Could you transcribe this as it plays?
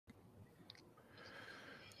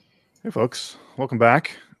Hey folks, welcome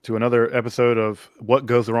back to another episode of What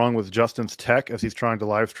Goes Wrong with Justin's Tech as he's trying to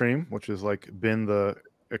live stream, which has been the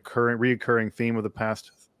reoccurring theme of the past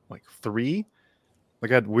three. I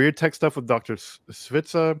had weird tech stuff with Dr.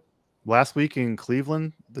 Svitza last week in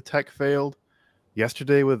Cleveland. The tech failed.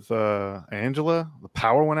 Yesterday with Angela, the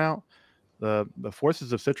power went out. The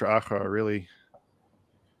forces of Sitra Achra are really,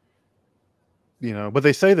 but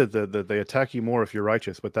they say that they attack you more if you're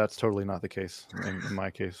righteous, but that's totally not the case in my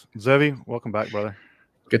case. Zevi, welcome back, brother.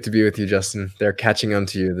 Good to be with you, Justin. They're catching on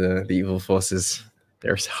to you, the evil forces.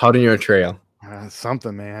 They're hot on your trail.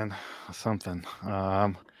 Something, man. Something.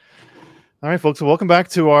 All right, folks. So welcome back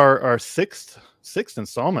to our sixth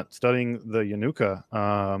installment studying the Yanuka.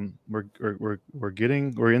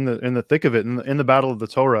 We're in the thick of it, in the battle of the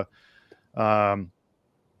Torah.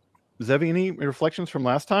 Zevi, any reflections from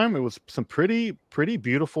last time? It was some pretty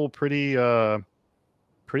beautiful, pretty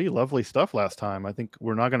lovely stuff last time. I think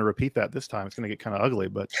we're not going to repeat that this time. It's going to get kind of ugly,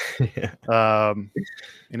 but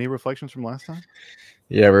any reflections from last time?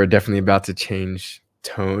 Yeah, we're definitely about to change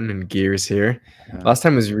tone and gears here. Yeah. Last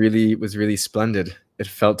time was really splendid. It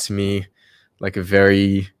felt to me like a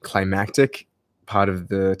very climactic part of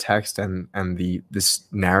the text and this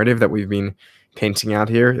narrative that we've been painting out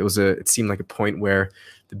here. It seemed like a point where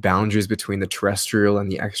the boundaries between the terrestrial and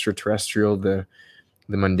the extraterrestrial, the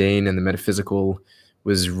mundane and the metaphysical,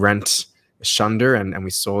 was rent asunder, and we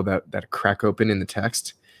saw that crack open in the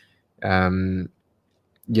text.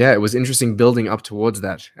 Yeah, it was interesting building up towards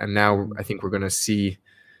that, and now I think we're going to see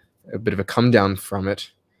a bit of a come down from it,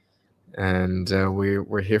 and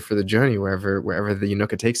we're here for the journey wherever the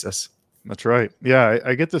Yanuka takes us. That's right. Yeah,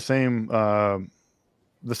 I get the same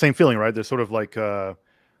feeling, right? There's sort of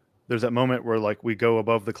there's that moment where we go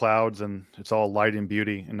above the clouds and it's all light and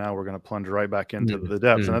beauty, and now we're going to plunge right back into the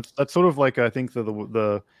depths. And that's sort of I think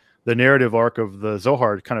the narrative arc of the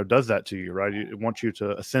Zohar kind of does that to you, right? It wants you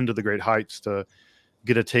to ascend to the great heights, to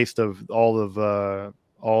get a taste of all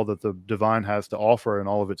that the divine has to offer and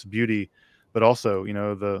all of its beauty. But also,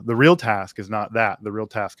 the real task is not that. The real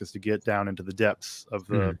task is to get down into the depths of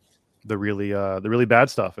the really bad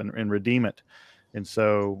stuff and redeem it. And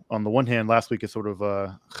so, on the one hand, last week is sort of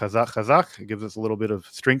chazak. It gives us a little bit of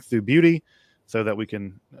strength through beauty, so that we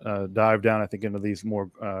can dive down, I think, into these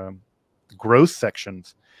more gross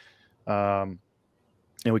sections, and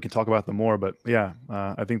we can talk about them more. But yeah,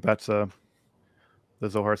 I think that's the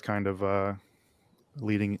Zohar's kind of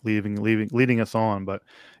leading us on. But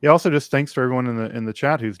yeah, also just thanks to everyone in the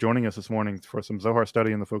chat who's joining us this morning for some Zohar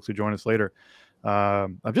study, and the folks who join us later.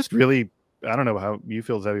 I'm just really. I don't know how you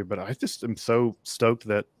feel, Zevi, but I just am so stoked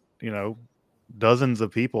that, dozens of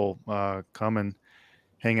people come and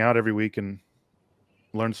hang out every week and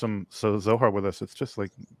learn some Zohar with us. It's just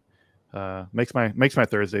makes my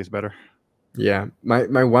Thursdays better. Yeah.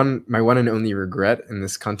 My one and only regret in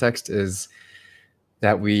this context is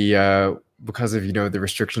that we because of the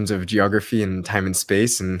restrictions of geography and time and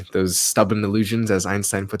space and those stubborn illusions, as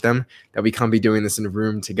Einstein put them, that we can't be doing this in a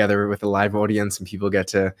room together with a live audience and people get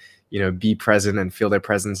to be present and feel their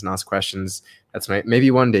presence and ask questions. That's maybe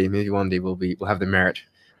one day we'll have the merit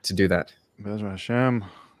to do that. Bezrat Hashem.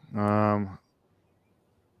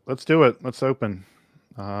 Let's do it. Let's open.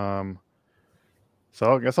 So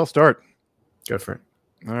I guess I'll start. Go for it.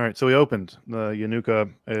 All right. So we opened. The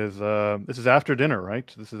Yanuka is this is after dinner,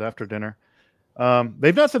 right? This is after dinner.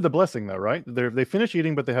 They've not said the blessing though, right? They finished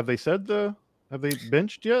eating, but have they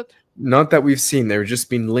benched yet? Not that we've seen. They've just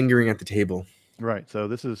been lingering at the table. Right. So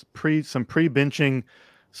this is some pre-benching,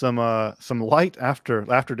 some light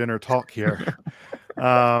after dinner talk here.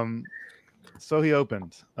 So he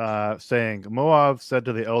opened, saying, Moab said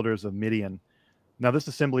to the elders of Midian, now this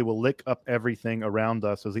assembly will lick up everything around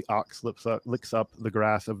us as the ox licks up the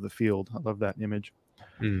grass of the field. I love that image.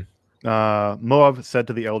 Moab said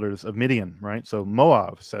to the elders of Midian, right? So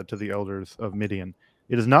Moab said to the elders of Midian.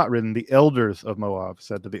 It is not written the elders of Moab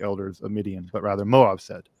said to the elders of Midian, but rather Moab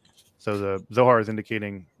said. So the Zohar is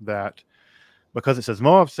indicating that because it says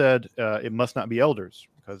Moab said, it must not be elders,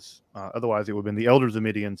 because otherwise it would have been the elders of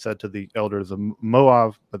Midian said to the elders of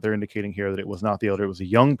Moab, but they're indicating here that it was not the elder, it was the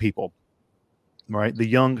young people, right? The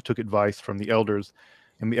young took advice from the elders,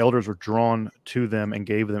 and the elders were drawn to them and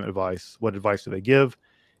gave them advice. What advice do they give?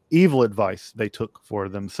 Evil advice they took for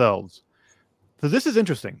themselves. So this is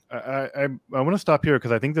interesting. I want to stop here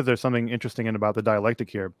because I think that there's something interesting about the dialectic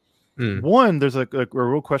here. One, there's a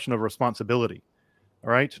real question of responsibility. All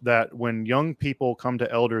right, that when young people come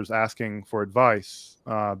to elders asking for advice,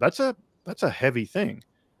 that's a heavy thing.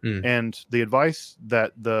 And the advice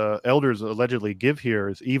that the elders allegedly give here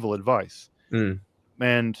is evil advice.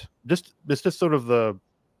 And it's just sort of the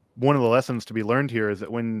one of the lessons to be learned here is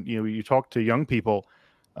that when you talk to young people,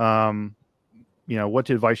 what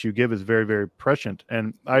advice you give is very, very prescient.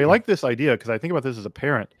 And I like this idea because I think about this as a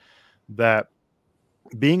parent, that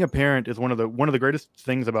being a parent is one of the greatest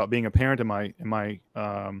things about being a parent in my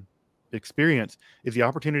experience is the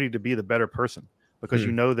opportunity to be the better person, because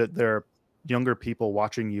you know that there are younger people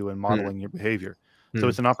watching you and modeling your behavior. So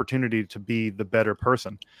it's an opportunity to be the better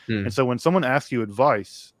person. And so when someone asks you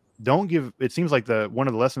advice, don't give, it seems like one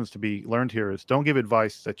of the lessons to be learned here is don't give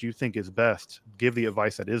advice that you think is best. Give the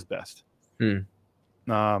advice that is best.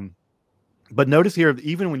 But notice here,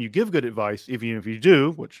 even when you give good advice, even if you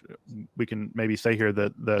do, which we can maybe say here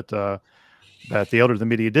that the elders of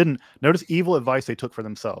Media didn't, notice evil advice they took for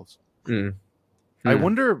themselves. I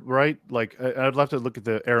wonder, right? Like, I'd love to look at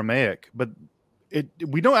the Aramaic, but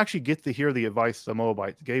we don't actually get to hear the advice the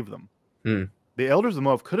Moabites gave them. The elders of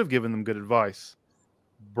Moab could have given them good advice,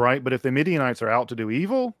 right? But if the Midianites are out to do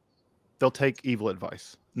evil, they'll take evil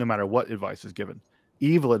advice, no matter what advice is given.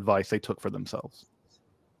 Evil advice they took for themselves.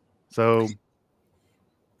 So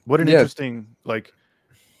what an interesting, it's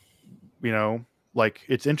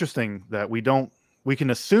interesting that we can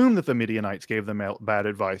assume that the Midianites gave them bad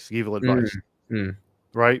advice, evil advice,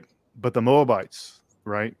 right? But the Moabites,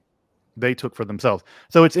 right, they took for themselves.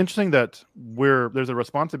 So it's interesting that there's a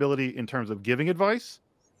responsibility in terms of giving advice,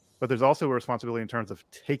 but there's also a responsibility in terms of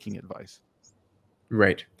taking advice.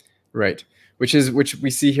 Right. Which we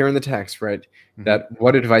see here in the text, right? That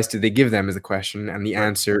what advice did they give them is the question, and the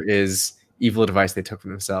answer is evil advice they took for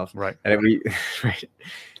themselves. Right. And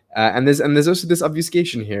and there's also this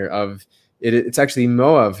obfuscation here of it's actually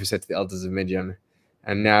Moab who said to the elders of Midian,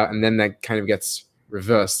 and then that kind of gets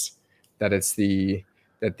reversed, that I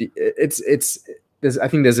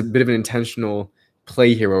think there's a bit of an intentional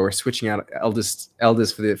play here where we're switching out elders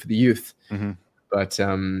for the youth, but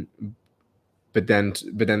then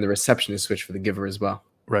the reception is switched for the giver as well.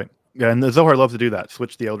 Right. Yeah, and the Zohar loves to do that.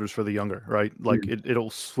 Switch the elders for the younger, right? Like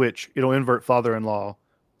it'll invert father-in-law,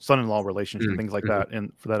 son-in-law relations and things like that.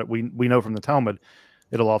 And for that, we know from the Talmud,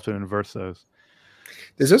 it'll often inverse those.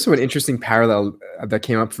 There's also an interesting parallel that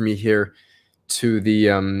came up for me here to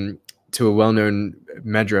to a well-known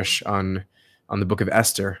medrash on the book of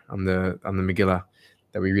Esther, on the Megillah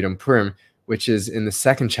that we read on Purim, which is in the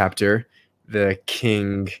second chapter. The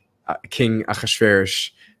King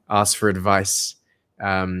Achashverosh asks for advice,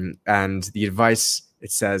 and the advice,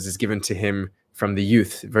 it says, is given to him from the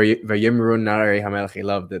youth. The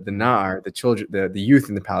Na'ar, the children, the youth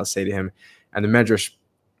in the palace say to him, and the Medrash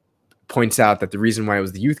points out that the reason why it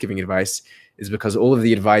was the youth giving advice is because all of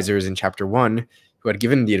the advisors in chapter 1 who had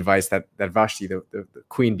given the advice that Vashti, the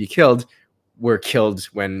queen, be killed, were killed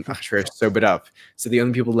when Achashverosh sobered up. So the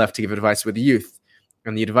only people left to give advice were the youth,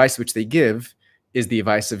 and the advice which they give is the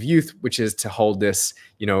advice of youth, which is to hold this,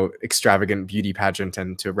 extravagant beauty pageant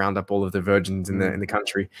and to round up all of the virgins in the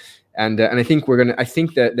country. And I think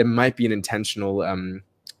that there might be an intentional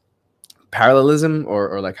parallelism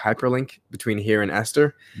or like hyperlink between here and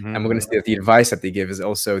Esther. And we're going to see that the advice that they give is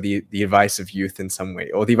also the advice of youth in some way,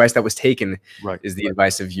 or the advice that was taken is the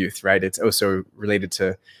advice of youth, right? It's also related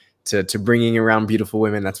to bringing around beautiful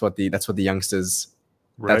women. That's what the youngsters,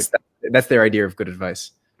 that's their idea of good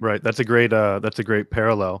advice. Right. That's a great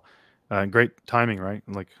parallel, great timing, right?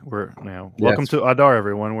 Like welcome to Adar,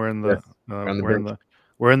 everyone. We're in the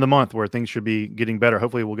we're in the month where things should be getting better.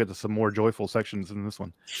 Hopefully we'll get to some more joyful sections in this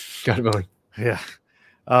one. God willing. Yeah.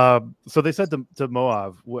 So they said to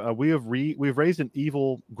Moab, we've raised an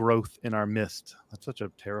evil growth in our midst. That's such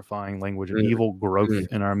a terrifying language, an evil growth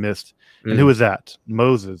in our midst. And who is that?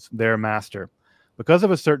 Moses, their master. Because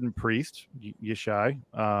of a certain priest, Yeshai,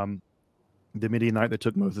 the Midianite that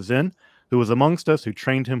took Moses in, who was amongst us, who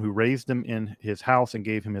trained him, who raised him in his house and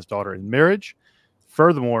gave him his daughter in marriage.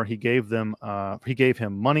 Furthermore, he gave him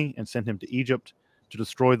money and sent him to Egypt to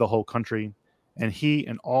destroy the whole country. And he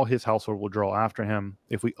and all his household will draw after him.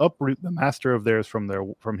 If we uproot the master of theirs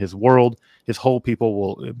from his world, his whole people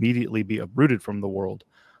will immediately be uprooted from the world.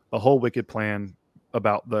 The whole wicked plan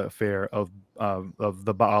about the affair of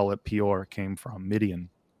the Baal at Peor came from Midian.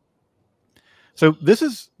 So this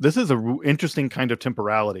is a interesting kind of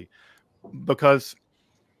temporality, because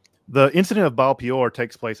the incident of Baal Peor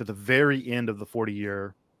takes place at the very end of the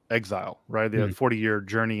 40-year exile, right? The 40-year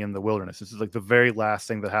journey in the wilderness. This is like the very last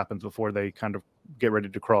thing that happens before they kind of get ready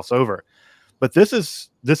to cross over. But this is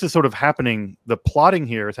sort of happening. The plotting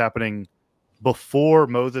here is happening before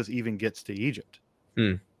Moses even gets to Egypt.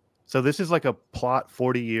 So this is like a plot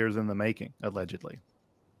 40 years in the making, allegedly.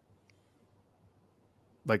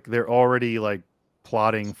 Like they're already like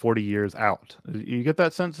plotting 40 years out. You get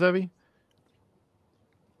that sense, Zevi?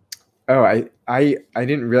 Oh, I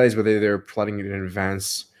didn't realize whether they were plotting it in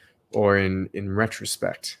advance or in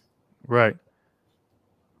retrospect. Right.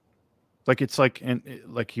 Like it's like, and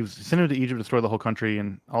like he was sent into Egypt to destroy the whole country,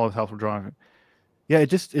 and all his house were drawn. Yeah,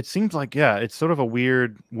 it seems like, yeah, it's sort of a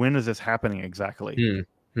weird. When is this happening exactly? Hmm.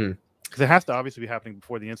 Hmm. Because it has to obviously be happening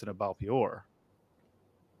before the incident of Baal Peor.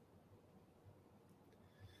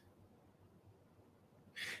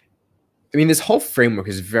 I mean, this whole framework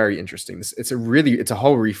is very interesting. It's a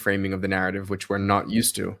whole reframing of the narrative, which we're not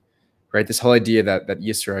used to, right? This whole idea that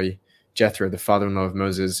Yisro, Jethro, the father-in-law of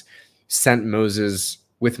Moses, sent Moses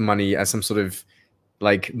with money as some sort of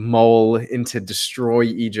like mole in to destroy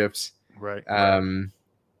Egypt. Right. I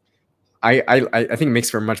think it makes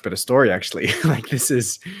for a much better story, actually. Like this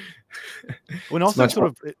is. When also sort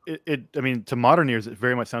of I mean, to modern ears, it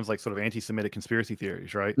very much sounds like sort of anti-Semitic conspiracy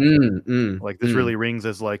theories, right? Like this really rings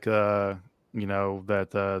as like you know,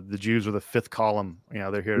 that the Jews are the fifth column. You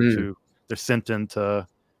know, they're here they're sent in to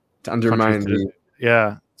undermine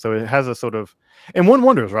yeah. So it has a sort of, and one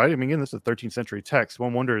wonders, right? I mean, again, this is a 13th century text.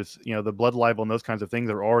 One wonders, you know, the blood libel and those kinds of things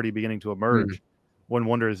are already beginning to emerge. One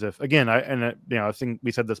wonders if, again, you know, I think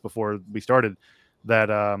we said this before we started, that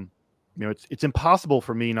you know, it's impossible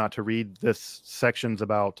for me not to read this sections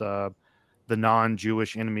about the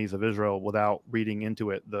non-Jewish enemies of Israel without reading into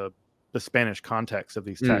it the Spanish context of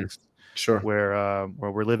these texts. Sure. Where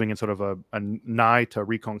we're living in sort of a nigh to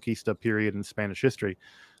Reconquista period in Spanish history.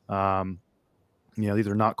 You know, these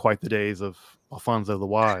are not quite the days of Alfonso the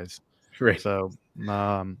Wise. Right. So,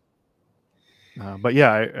 but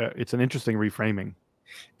yeah, it's an interesting reframing.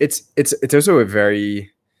 It's also a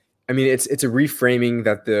very, I mean, it's a reframing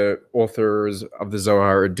that the authors of the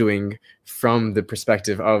Zohar are doing from the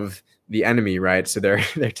perspective of the enemy, right? So they're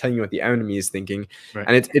telling you what the enemy is thinking, right.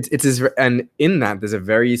 And and in that there's a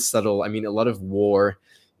very subtle. I mean, a lot of war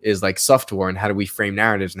is like soft war, and how do we frame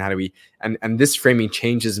narratives, and how do we and this framing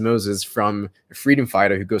changes Moses from a freedom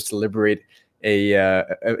fighter who goes to liberate a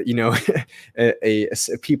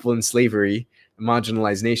people in slavery,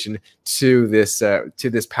 marginalized nation, to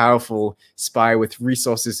this powerful spy with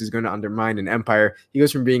resources who's going to undermine an empire. He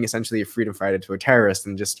goes from being essentially a freedom fighter to a terrorist,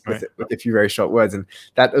 and just with a few very short words. And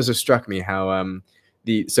that also struck me how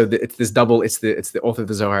it's the author of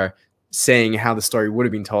the Zohar saying how the story would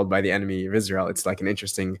have been told by the enemy of Israel. It's like an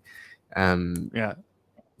interesting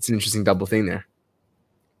it's an interesting double thing there.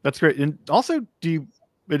 That's great. And also,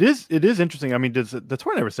 it is interesting. I mean, the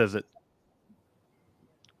Torah never says that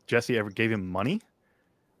Jesse ever gave him money?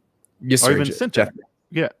 Yes, or even sent him.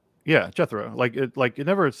 Yeah, Jethro. Like it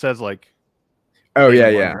never says like. Oh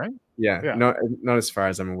yeah, money, right? Yeah. Not as far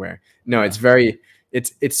as I'm aware. No, it's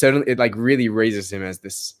certainly, it like really raises him as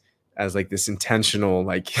this intentional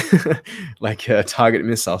like a target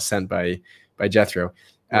missile sent by Jethro.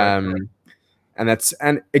 And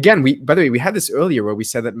again, by the way, we had this earlier where we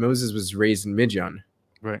said that Moses was raised in Midian.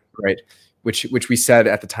 Right. Which we said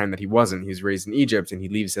at the time that he wasn't. He was raised in Egypt, and he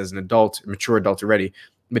leaves as an adult, a mature adult already.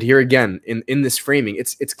 But here again, in this framing,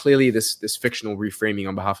 it's clearly this fictional reframing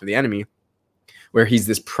on behalf of the enemy, where he's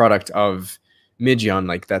this product of Midian,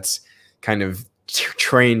 like that's kind of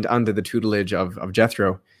trained under the tutelage of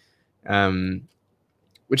Jethro,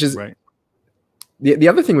 which is right. The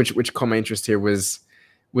other thing which caught my interest here was,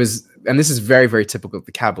 and this is very, very typical of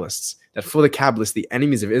the Kabbalists, that for the Kabbalists, the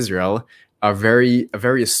enemies of Israel are very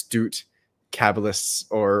astute Kabbalists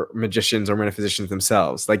or magicians or metaphysicians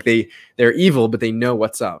themselves. Like they're evil, but they know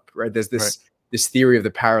what's up, right? There's this theory of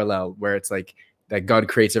the parallel where it's like that God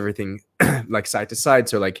creates everything like side to side.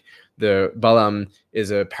 So like the Balaam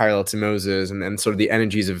is a parallel to Moses, and sort of the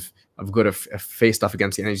energies of good are faced off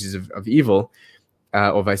against the energies of evil,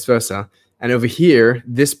 or vice versa. And over here,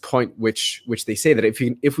 this point which they say that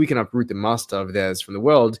if we can uproot the master of theirs from the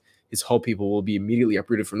world, his whole people will be immediately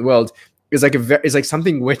uprooted from the world, is like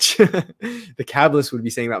something which the Kabbalists would be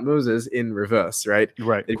saying about Moses in reverse, right?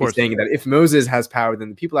 Right. They'd be saying that if Moses has power, then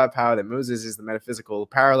the people have power, that Moses is the metaphysical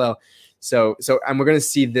parallel. So and we're going to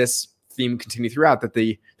see this theme continue throughout, that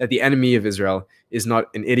the enemy of Israel is not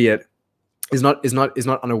an idiot, is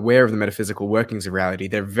not unaware of the metaphysical workings of reality.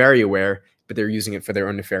 They're very aware, but they're using it for their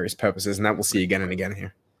own nefarious purposes, and that we'll see again and again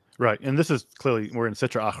here. Right, and this is clearly, we're in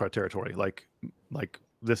Sitra Achra territory. Like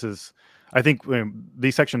this is, I think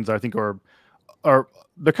these sections I think are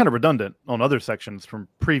they're kind of redundant on other sections from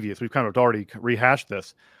previous. We've kind of already rehashed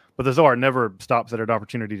this, but the Zohar never stops at an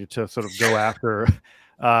opportunity to sort of go after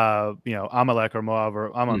Amalek or Moab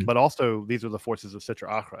or Ammon, but also these are the forces of Sitra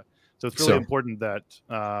Achra. So it's really important that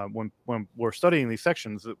when we're studying these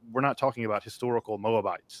sections, we're not talking about historical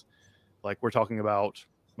Moabites. Like we're talking about,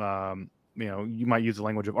 you might use the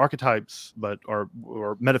language of archetypes, but or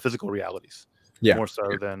metaphysical realities. Yeah. more so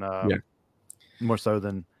than Yeah. more so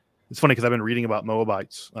than. It's funny because I've been reading about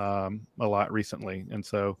Moabites a lot recently, and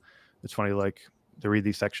so it's funny like to read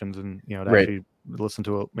these sections and to Right. actually listen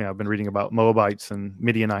to it. I've been reading about Moabites and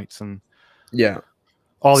Midianites and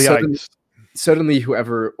all the ites. Certainly,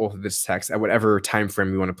 whoever authored this text, at whatever time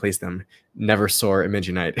frame we want to place them, never saw a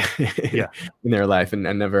Midianite in their life, and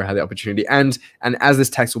never had the opportunity. And as this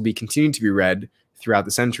text will be continuing to be read throughout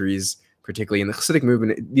the centuries, particularly in the Hasidic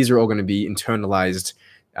movement, these are all going to be internalized,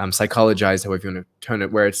 psychologized, however you want to turn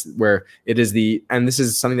it, where it is and this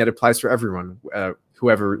is something that applies for everyone.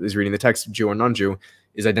 Whoever is reading the text, Jew or non-Jew,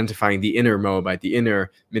 is identifying the inner Moabite, the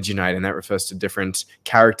inner Midianite, and that refers to different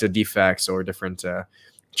character defects or different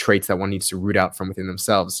traits that one needs to root out from within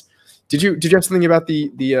themselves. Did you have something about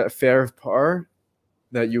the affair of Par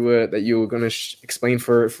that you were going to explain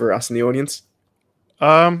for us in the audience?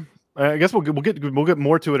 I guess we'll get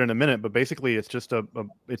more to it in a minute, but basically it's just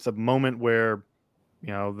it's a moment where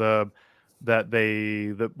the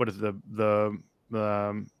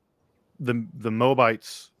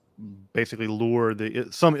Moabites basically lure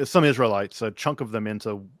some Israelites, a chunk of them,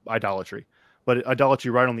 into idolatry, but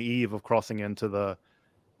idolatry right on the eve of crossing into the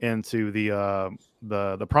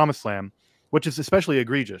promised land, which is especially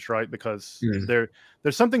egregious, right? Because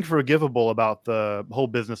there's something forgivable about the whole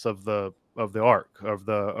business of the ark, of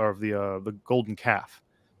the golden calf,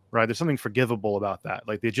 right? There's something forgivable about that.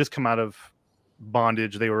 Like, they just come out of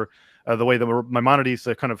bondage. They were the way the Maimonides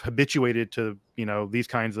kind of habituated to these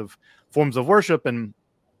kinds of forms of worship, and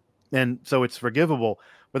so it's forgivable.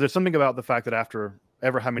 But there's something about the fact that after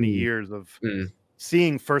ever how many years of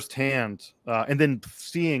seeing firsthand, and then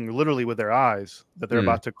seeing literally with their eyes that they're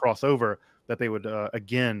about to cross over, that they would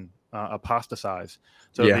again apostatize.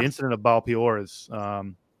 So the incident of Baal Peor is,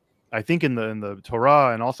 I think, in the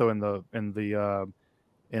Torah and also in the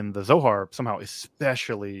Zohar, somehow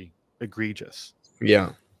especially egregious.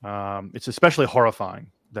 It's especially horrifying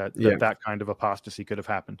that kind of apostasy could have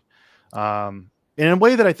happened, in a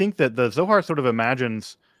way that I think that the Zohar sort of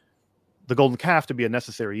imagines the golden calf to be a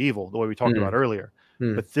necessary evil, the way we talked about earlier.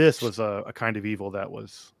 But this was a kind of evil that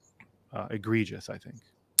was egregious, I think.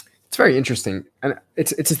 It's very interesting, and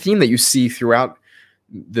it's a theme that you see throughout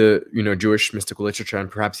the Jewish mystical literature, and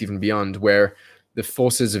perhaps even beyond, where the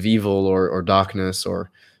forces of evil or darkness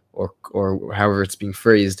or however it's being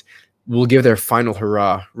phrased will give their final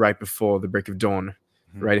hurrah right before the break of dawn.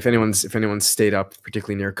 Right? If anyone's stayed up,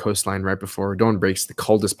 particularly near a coastline, right before dawn breaks, the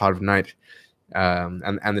coldest part of night,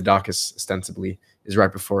 and the darkest ostensibly is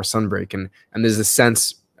right before sunbreak, and there's a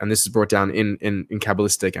sense, and this is brought down in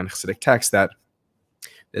Kabbalistic and Hasidic texts, that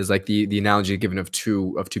there's like the analogy given of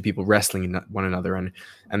two people wrestling one another, and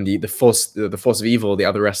the force of evil, the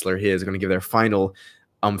other wrestler here, is going to give their final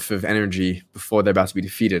umph of energy before they're about to be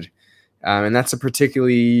defeated, and that's a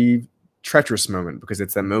particularly treacherous moment, because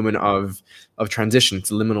it's that moment of transition.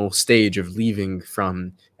 It's a liminal stage of leaving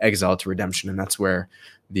from exile to redemption, and that's where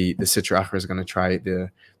the Sitra Achra is going to try,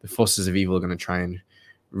 the forces of evil are going to try and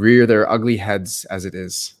rear their ugly heads as it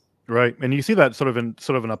is. Right, and you see that sort of an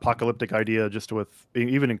apocalyptic idea just with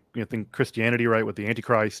even in Christianity, right, with the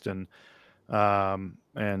Antichrist and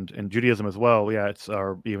Judaism as well. Yeah, it's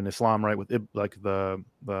or even Islam, right, with the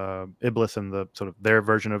Iblis and the sort of their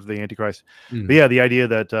version of the Antichrist. But yeah, the idea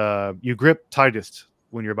that you grip tightest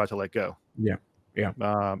when you're about to let go.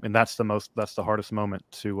 And that's the hardest moment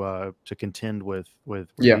to contend with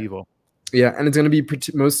evil. Yeah, and it's going to be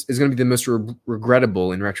the most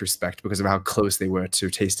regrettable in retrospect, because of how close they were to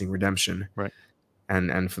tasting redemption. Right.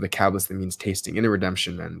 And for the Kabbalists, that means tasting inner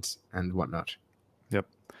redemption and whatnot. Yep.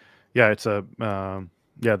 Yeah, it's the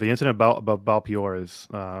incident about Baal Peor is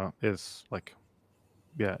like,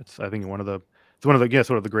 it's, I think, one of the sort of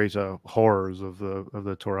the great horrors of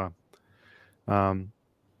the Torah.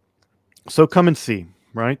 So come and see,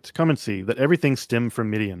 right? Come and see that everything stemmed from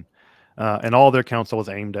Midian. And all their counsel was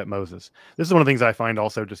aimed at Moses. This is one of the things I find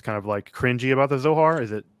also just kind of like cringy about the Zohar,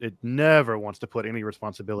 is it never wants to put any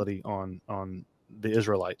responsibility on the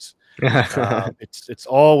Israelites. It's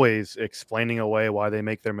always explaining away why they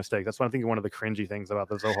make their mistakes. That's what I think one of the cringy things about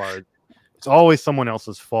the Zohar. It's always someone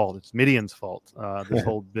else's fault. It's Midian's fault. This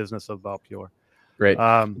whole business of Baal Peor. Right.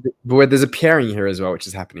 But there's a pairing here as well, which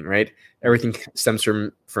is happening, right? Everything stems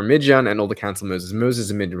from Midian and all the counsel of Moses.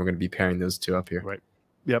 Moses and Midian, we're going to be pairing those two up here. Right.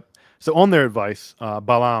 Yep. So on their advice,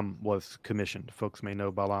 Balaam was commissioned. Folks may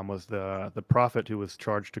know Balaam was the prophet who was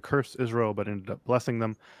charged to curse Israel, but ended up blessing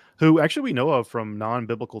them, who actually we know of from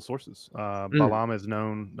non-biblical sources. Balaam is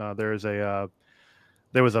known. There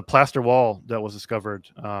was a plaster wall that was discovered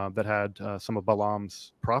that had some of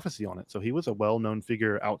Balaam's prophecy on it. So he was a well-known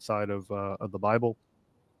figure outside of the Bible.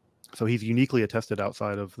 So he's uniquely attested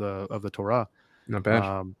outside of the Torah. Not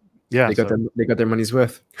bad. Yeah, they got their money's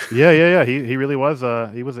worth. yeah. He really was.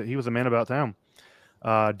 He was a man about town.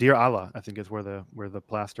 Dear Allah, I think is where the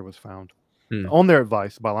plaster was found. On their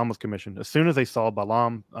advice, Balaam was commissioned. As soon as they saw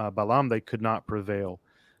Balaam, they could not prevail.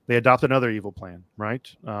 They adopted another evil plan. Right.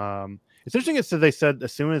 It's interesting. It said they said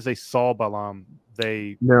as soon as they saw Balaam, as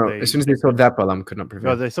soon as they saw that Balaam could not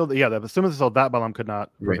prevail. No, they saw as soon as they saw that Balaam could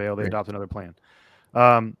not prevail, they adopted another plan.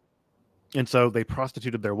 And so they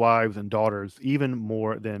prostituted their wives and daughters even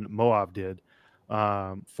more than Moab did.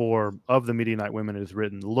 For of the Midianite women it is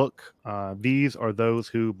written, look, these are those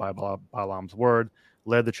who, by Balaam's word,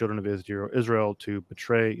 led the children of Israel to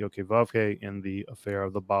betray Yokevavke in the affair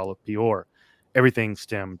of the Baal of Peor. Everything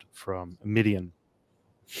stemmed from Midian.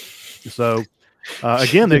 So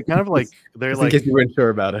again, they're kind of like they're just in case you weren't sure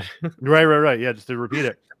about it. right. Yeah, just to repeat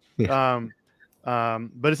it. Yeah.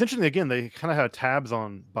 But it's interesting. Again, they kind of have tabs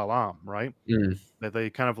on Balaam, right? That they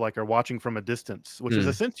kind of like are watching from a distance, which is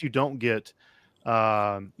a sense you don't get.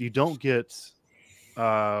 You don't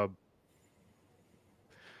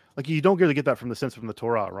really get that from the sense from the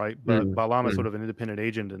Torah, right? But Balaam is sort of an independent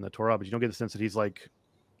agent in the Torah, but you don't get the sense that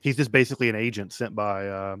he's just basically an agent sent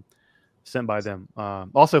by them.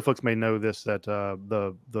 Also, folks may know this, that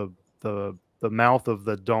the mouth of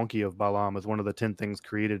the donkey of Balaam is one of the 10 things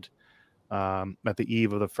created at the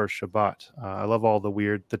eve of the first Shabbat. I love all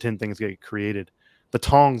the 10 things get created. The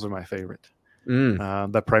tongs are my favorite.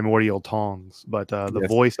 The primordial tongs, but the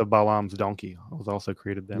voice of Balaam's donkey was also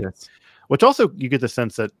created then. Yes. Which also you get the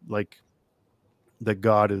sense that that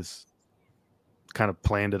God is kind of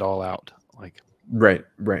planned it all out. Right.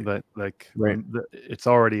 But it's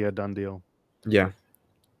already a done deal. Yeah.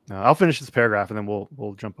 I'll finish this paragraph and then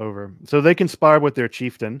we'll jump over. So they conspired with their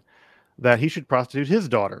chieftain that he should prostitute his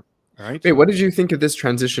daughter. All right. Wait, what did you think of this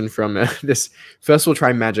transition from this? First, we'll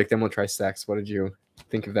try magic, then we'll try sex. What did you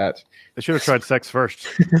think of that? They should have tried sex first.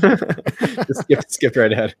 Just skipped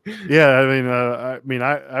right ahead. Yeah,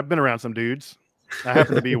 I've been around some dudes. I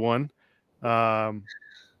happen to be one. I'm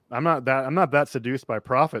not that seduced by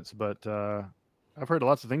prophets, but I've heard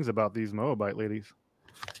lots of things about these Moabite ladies.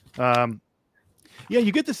 Yeah,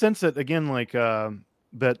 you get the sense that again,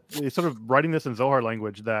 that it's sort of writing this in Zohar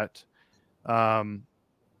language that.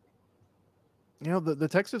 The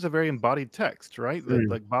text is a very embodied text, right?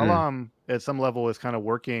 Like Balaam at some level is kind of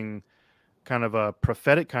working kind of a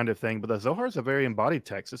prophetic kind of thing, but the Zohar is a very embodied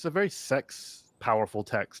text. It's a very sex powerful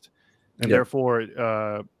text. And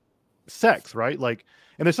therefore sex, right? And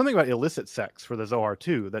there's something about illicit sex for the Zohar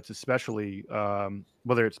too. That's especially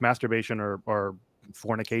whether it's masturbation or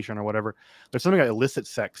fornication or whatever. There's something about illicit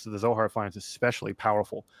sex that the Zohar finds especially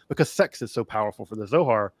powerful because sex is so powerful for the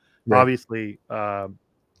Zohar. Right. Obviously,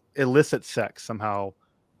 illicit sex somehow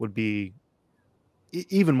would be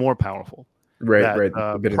even more powerful. Right.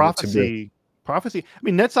 Prophecy. I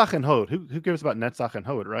mean, Netzach and Hod. Who cares about Netzach and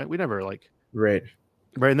Hod, right? We never Right.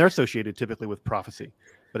 And they're associated typically with prophecy,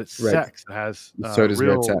 but it's sex that has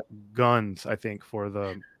real guns. I think for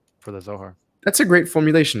the Zohar. That's a great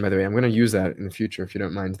formulation, by the way. I'm going to use that in the future if you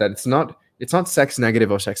don't mind. That it's not sex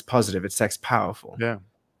negative or sex positive. It's sex powerful. Yeah.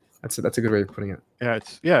 That's a good way of putting it.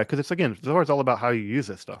 Yeah, because it's again, Zohar is all about how you use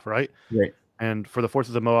this stuff, right? Right. And for the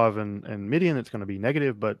forces of Moab and Midian, it's going to be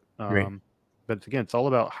negative, but again, it's all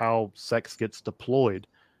about how sex gets deployed,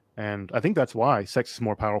 and I think that's why sex is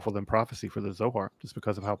more powerful than prophecy for the Zohar, just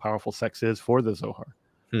because of how powerful sex is for the Zohar.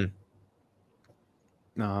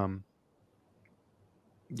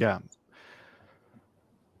 Yeah.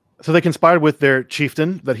 So they conspired with their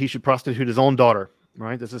chieftain that he should prostitute his own daughter.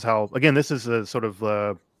 Right. This is how. Again, this is a sort of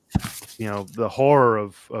the horror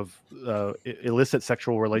of illicit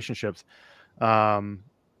sexual relationships. And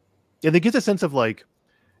they get the sense of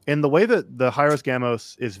in the way that the Hieros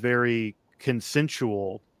Gamos is very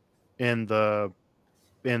consensual in the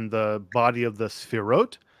body of the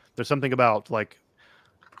Sefirot. There's something about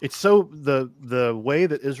it's so the way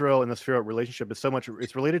that Israel and the Sefirot relationship is so much.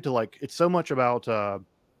 It's related to it's so much about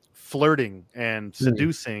flirting and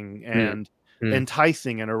seducing and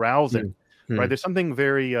enticing and arousing. Right. There's something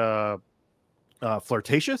very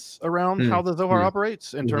flirtatious around how the Zohar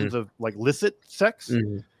operates in terms of licit sex,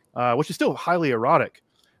 which is still highly erotic.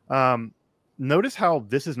 Notice how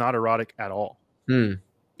this is not erotic at all.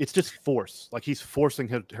 It's just force. He's forcing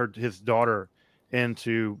his daughter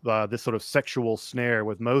into this sort of sexual snare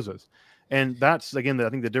with Moses. And that's, again, I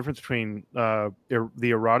think the difference between the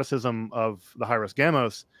eroticism of the Hieros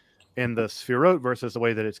Gamos in the Sefirot versus the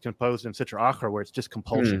way that it's composed in Sitra Achra, where it's just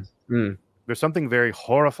compulsion. There's something very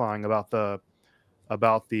horrifying about the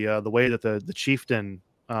way that the chieftain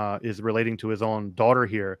is relating to his own daughter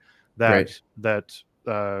here. That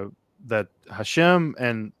that Hashem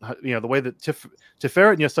and the way that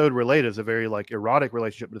Tiferet and Yesod relate is a very like erotic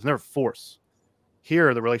relationship, but it's never force.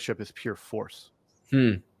 Here, the relationship is pure force.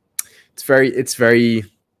 It's very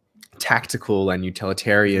tactical and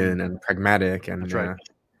utilitarian and pragmatic, and That's right.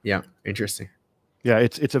 Yeah, interesting. Yeah,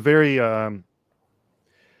 it's a very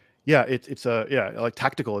it's like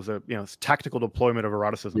tactical is it's tactical deployment of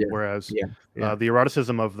eroticism, whereas the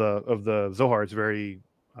eroticism of the Zohar is very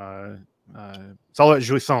it's all about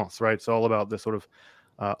jouissance, right? It's all about this sort of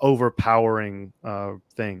overpowering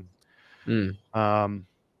thing.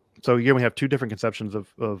 So here we have two different conceptions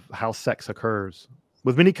of how sex occurs.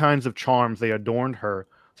 With many kinds of charms, they adorned her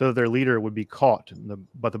so that their leader would be caught.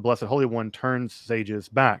 But the Blessed Holy One turns sages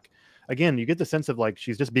back. Again, you get the sense of like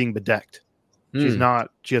she's just being bedecked. She's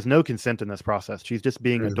not. She has no consent in this process. She's just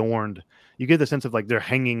being adorned. You get the sense of like they're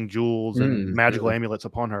hanging jewels and magical amulets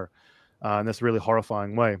upon her in this really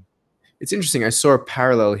horrifying way. It's interesting. I saw a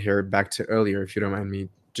parallel here back to earlier, if you don't mind me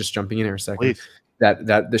just jumping in here a second. Please. That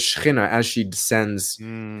the Shekhinah, as she descends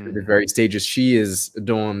through the various stages, she is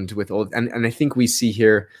adorned with all, and I think we see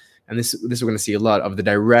here, and this we're going to see a lot of the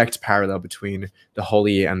direct parallel between the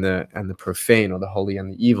holy and the profane, or the holy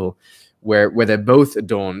and the evil, where they're both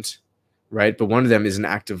adorned, right? But one of them is an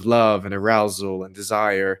act of love and arousal and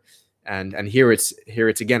desire, and here it's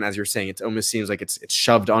again, as you're saying, it almost seems like it's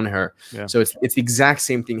shoved on her. So it's the exact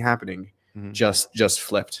same thing happening, just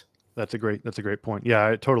flipped. That's a great point. Yeah,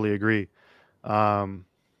 I totally agree. That's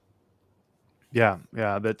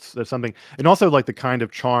something. And also like the kind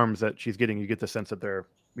of charms that she's getting, you get the sense that they're,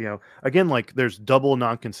 again, like there's double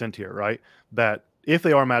non-consent here, right? That if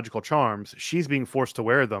they are magical charms, she's being forced to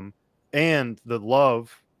wear them, and the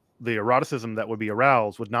love, the eroticism that would be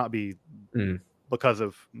aroused would not be because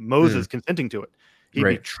of Moses consenting to it. He'd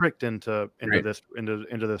be tricked into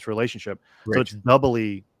this relationship. So it's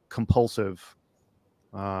doubly compulsive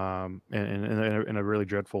in a really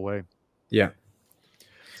dreadful way. Yeah.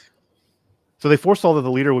 So they foresaw that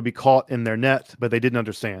the leader would be caught in their net, but they didn't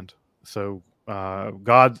understand. So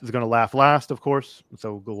God is going to laugh last, of course.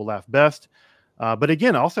 So we'll laugh best. But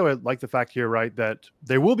again, also I like the fact here, right, that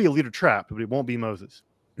there will be a leader trapped, but it won't be Moses.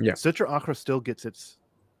 Yeah. Sitra Achra still gets its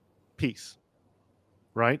piece,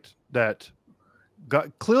 right? That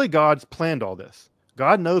clearly God's planned all this.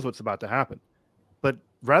 God knows what's about to happen. But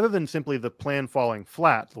rather than simply the plan falling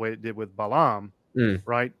flat, the way it did with Balaam,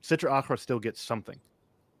 right? Sitra Achra still gets something,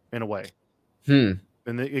 in a way. And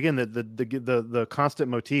again, the constant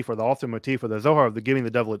motif, or the author motif, or the Zohar of the giving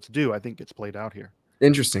the devil its due, I think gets played out here.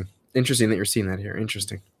 Interesting that you're seeing that here.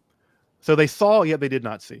 Interesting. So they saw, yet they did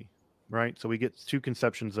not see, right? So we get two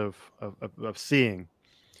conceptions of seeing.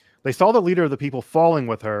 They saw the leader of the people falling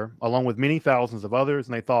with her, along with many thousands of others,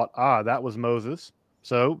 and they thought, that was Moses.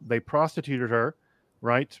 So they prostituted her,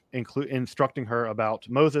 right? Instructing her about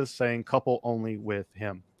Moses, saying, couple only with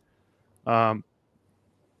him.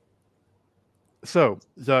 So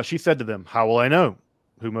she said to them, how will I know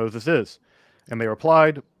who Moses is? And they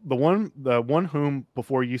replied, the one whom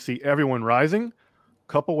before you see everyone rising,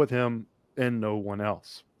 couple with him and no one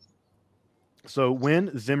else. So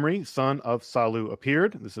when Zimri, son of Salu,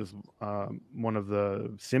 appeared, this is one of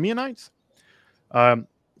the Simeonites,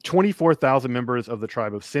 24,000 members of the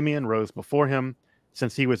tribe of Simeon rose before him,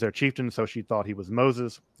 since he was their chieftain. So she thought he was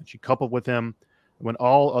Moses, and she coupled with him. When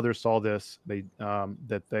all others saw this, they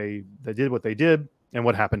did what they did, and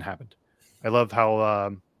what happened happened. I love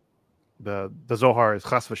how the Zohar is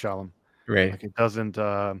chas v'shalom. Right. Like it doesn't.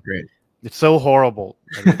 Right. It's so horrible.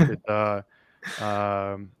 They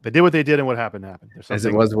did what they did, and what happened happened. As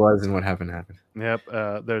it was, and what happened happened. Yep.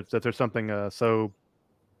 There's something so.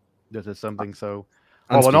 There's something so.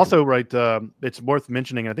 Oh, and also, right. It's worth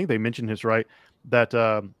mentioning. I think they mentioned this, right, that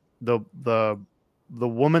the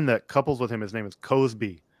woman that couples with him, his name is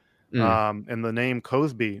Cosby. And the name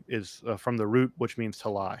Cosby is from the root, which means to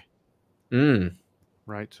lie.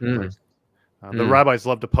 Right. The rabbis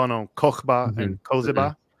love to pun on Kochba and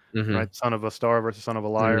Kozeba, right? Son of a star versus son of a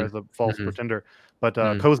liar as a false pretender. But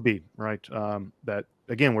Cosby, right? That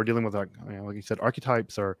again, we're dealing with, like you said,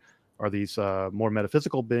 archetypes are these more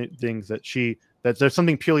metaphysical things that there's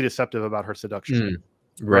something purely deceptive about her seduction.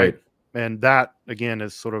 Right. And that again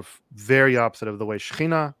is sort of very opposite of the way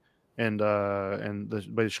Shekhinah and the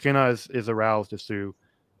way Shekhinah is aroused is through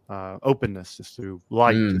openness, is through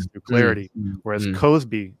light, is through clarity, whereas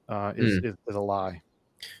Cosby is a lie.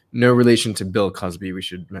 No relation to Bill Cosby, we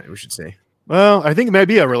should say. Well, I think it may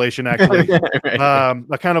be a relation actually.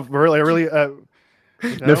 A kind of really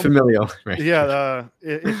no familial. Right. Yeah,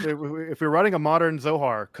 if we're writing a modern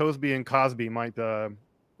Zohar, Cosby and Cosby might.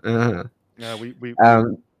 We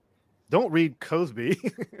don't read Cosby.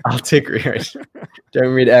 I'll take right.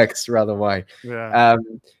 Don't read X, rather Y. Yeah.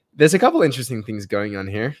 There's a couple interesting things going on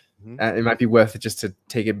here. It might be worth it just to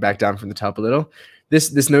take it back down from the top a little.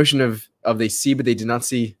 This notion of they see but they did not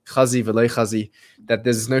see, chazi v'lei chazi, that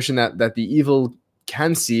there's this notion that the evil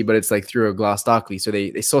can see, but it's like through a glass darkly. So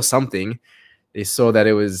they saw something. They saw that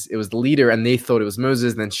it was the leader, and they thought it was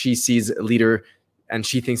Moses. And then she sees a leader, and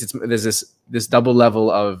she thinks there's this double level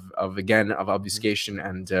of obfuscation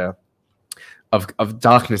and of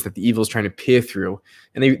darkness that the evil is trying to peer through.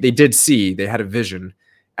 And they did see, they had a vision.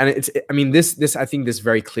 And this I think this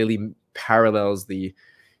very clearly parallels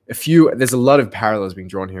there's a lot of parallels being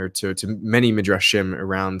drawn here to many midrashim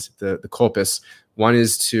around the corpus. One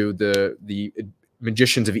is to the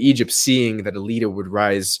magicians of Egypt seeing that a leader would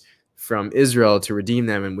rise from Israel to redeem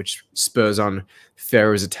them, and which spurs on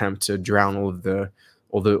Pharaoh's attempt to drown all the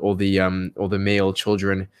male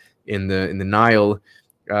children in the Nile.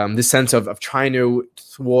 This sense of trying to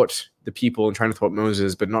thwart the people and trying to thwart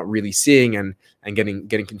Moses, but not really seeing and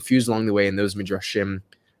getting confused along the way. And those midrashim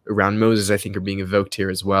around Moses, I think, are being evoked here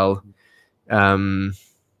as well. In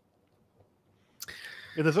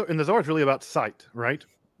the Zohar, it's really about sight, right?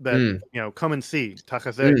 That come and see,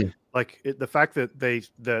 tachazeh. Like the fact that they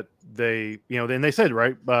then they said,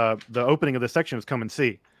 right, the opening of this section is come and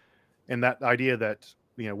see, and that idea that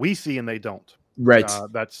we see and they don't. Right.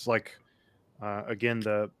 That's like again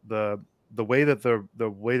the way that the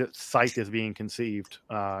way that sight is being conceived,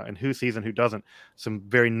 and who sees and who doesn't. Some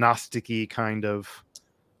very Gnostic-y kind of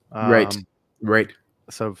right.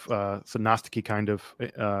 So Gnostic-y kind of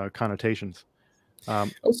connotations.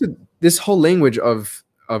 Also, this whole language of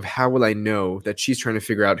how will I know, that she's trying to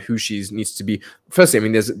figure out who she needs to be. Firstly, I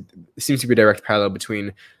mean, there seems to be a direct parallel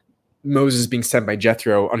between Moses being sent by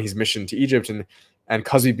Jethro on his mission to Egypt and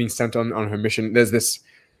Cosby being sent on her mission. There's this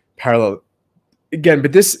parallel again,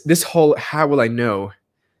 but this whole how will I know?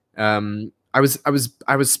 This was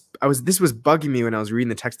bugging me when I was reading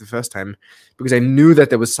the text the first time, because I knew that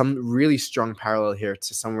there was some really strong parallel here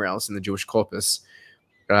to somewhere else in the Jewish corpus.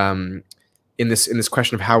 In this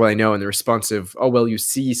question of how will I know, and the response of, oh well, you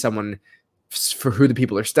see someone for who the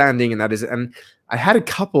people are standing, and that is, and I had a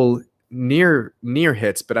couple near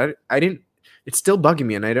hits, but I didn't. It's still bugging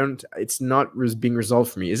me, and it's not being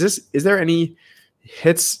resolved for me. Is there any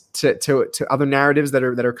hits to other narratives that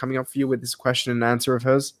are coming up for you with this question and answer of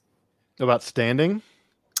hers about standing,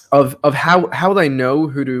 of how will I know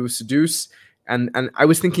who to seduce? And I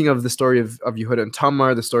was thinking of the story of Yehuda and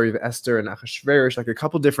Tamar, the story of Esther and Achashverosh, like a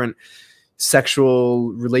couple different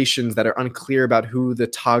sexual relations that are unclear about who the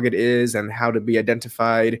target is and how to be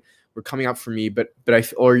identified were coming up for me, but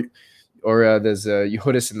there's Yehudis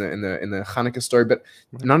in the Hanukkah story, but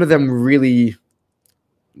none of them really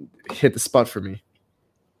hit the spot for me.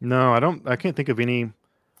 No, I can't think of any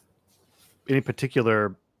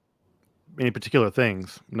particular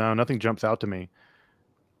things. No, nothing jumps out to me.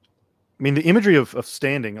 I mean, the imagery of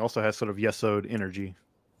standing also has sort of yesod energy.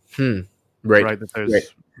 Right. That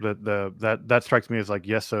there's that strikes me as like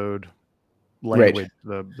yesod language,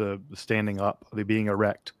 the standing up, the being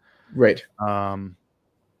erect. Right.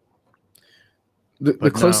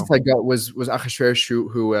 The closest I got was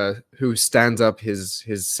Achashverosh, who stands up his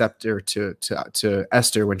scepter to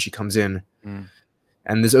Esther when she comes in.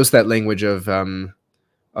 And there's also that language of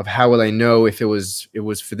how will I know if it was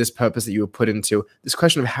for this purpose that you were put into. This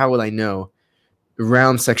question of how will I know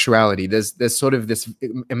around sexuality. There's sort of this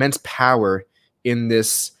immense power in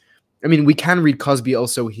this. I mean, we can read Cosby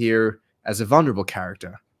also here as a vulnerable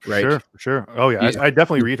character, right? Sure. Oh yeah, I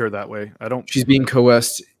definitely read her that way. She's being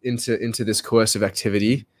coerced into this coercive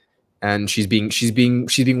activity, and she's being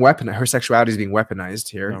weaponized. Her sexuality is being weaponized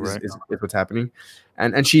here. Is what's happening,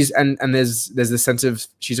 and there's this sense of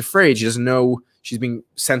she's afraid. She doesn't know. She's being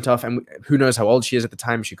sent off, and who knows how old she is at the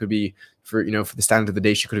time. She could be, for the standard of the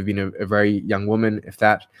day, she could have been a very young woman, if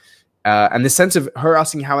that. And the sense of her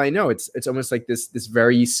asking how I know, it's almost like this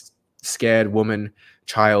very scared woman,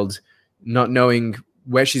 child, not knowing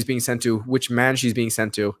where she's being sent to, which man she's being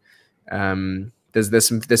sent to.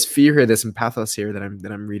 There's fear here, there's some pathos here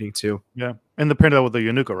that I'm reading too. Yeah, and the parallel with the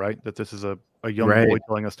Yanuka, right? That this is a young boy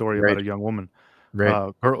telling a story about a young woman.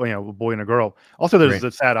 Right. A boy and a girl. Also, there's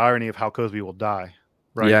the sad irony of how Cosby will die.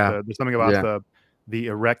 Right. Yeah. There's something about the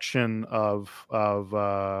erection of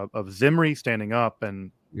Zimri standing up,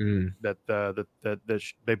 and that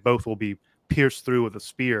they both will be pierced through with a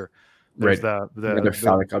spear. There's another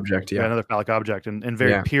phallic object. Yeah. Another phallic object, and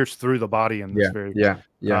very pierced through the body. And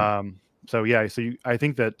So I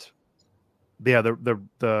think that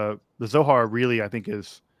the Zohar really, I think,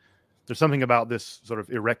 is there's something about this sort of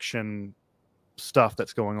erection stuff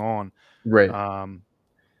that's going on, right?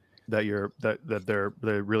 That they're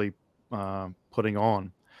really putting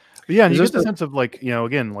on. But yeah, and There's you get the also sense of like,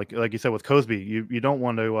 again, like you said with Cosby, you don't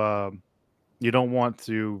want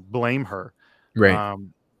to blame her. right,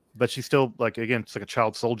 But she's still like, again, it's like a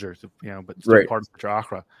child soldier, but still right, part of the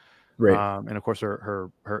Chakra. right. And of course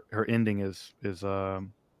her ending is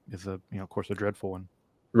of course a dreadful one.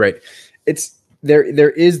 Right. It's there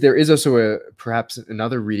is also a perhaps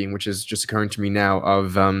another reading which is just occurring to me now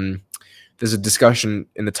of there's a discussion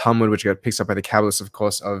in the Talmud which got picked up by the Kabbalists, of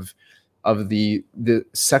course, of the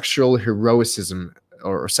sexual heroism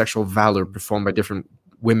or sexual valor performed by different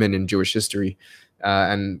women in Jewish history,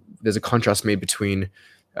 and there's a contrast made between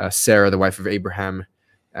Sarah, the wife of Abraham,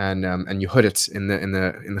 and Yehudit in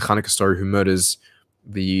the Hanukkah story, who murders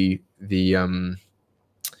the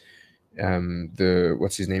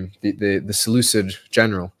what's his name, the Seleucid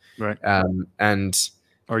general, Right. and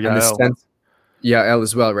Or the Yael. sense, Yael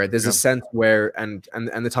as well, right? There's Yeah. a sense where and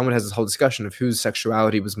the Talmud has this whole discussion of whose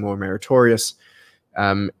sexuality was more meritorious,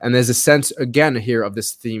 and there's a sense again here of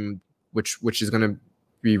this theme which is going to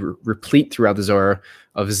be replete throughout the Zohar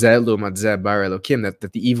of Zeh Lumat Zeh Bar Elokim,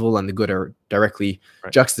 that the evil and the good are directly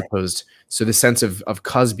juxtaposed. So the sense of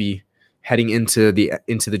Cosby heading into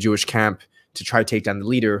the Jewish camp to try to take down the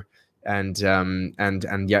leader, and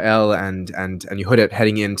Yael and Yehudit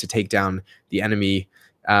heading in to take down the enemy.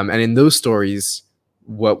 And in those stories,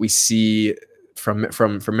 what we see from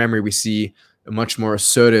memory, we see a much more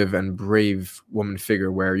assertive and brave woman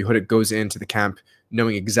figure, where Yehudit goes into the camp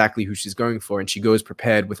knowing exactly who she's going for, and she goes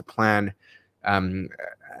prepared with a plan.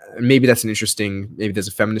 Maybe that's an interesting, maybe there's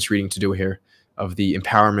a feminist reading to do here of the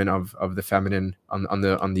empowerment of the feminine on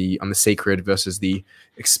the sacred versus the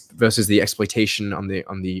exploitation on the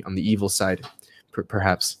evil side,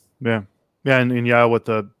 perhaps. Yeah, and Yael with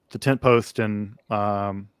the tent post and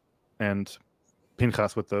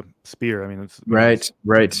Pinchas with the spear. I mean, it's right.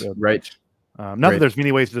 Not that there's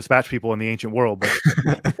many ways to dispatch people in the ancient world, but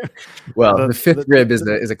well, the fifth rib is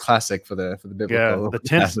a classic for the biblical. Yeah,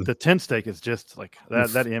 the tent stake is just like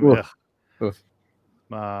that image.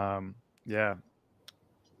 Yeah.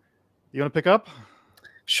 You want to pick up?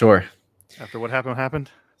 Sure. After what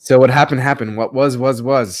happened? So what happened. What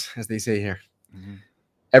was, as they say here. Mm-hmm.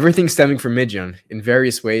 Everything stemming from Midian in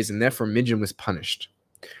various ways, and therefore Midian was punished.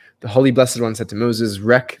 The Holy Blessed One said to Moses,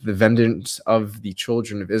 "Wreak the vengeance of the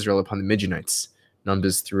children of Israel upon the Midianites."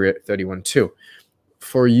 Numbers 31:2.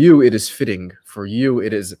 For you it is fitting, for you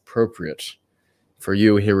it is appropriate. For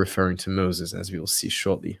you, here referring to Moses, as we will see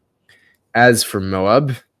shortly. As for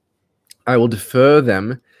Moab, I will defer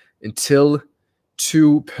them until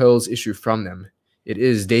 2 pearls issue from them. It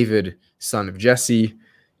is David, son of Jesse,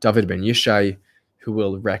 David ben Yishai, who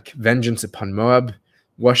will wreak vengeance upon Moab,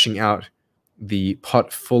 washing out the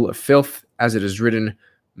pot full of filth, as it is written,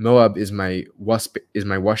 Moab is my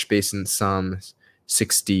wash basin, Psalms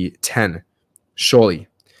 60:10. Surely,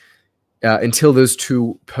 until those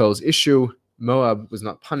 2 pearls issue, Moab was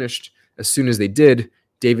not punished. As soon as they did,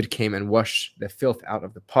 David came and washed the filth out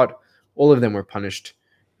of the pot. All of them were punished.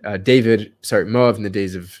 Moab in the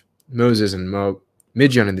days of Moses, and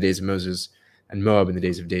Midian in the days of Moses, and Moab in the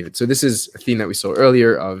days of David. So this is a theme that we saw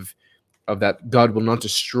earlier of that God will not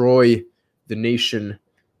destroy the nation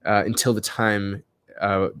until the time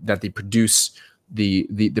that they produce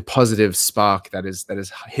the positive spark that is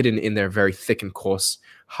hidden in their very thick and coarse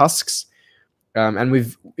husks.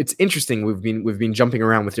 And it's interesting, we've been jumping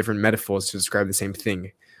around with different metaphors to describe the same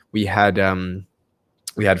thing. We had a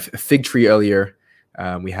fig tree earlier.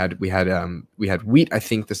 We had wheat, I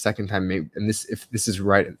think, the second time, maybe, and if this is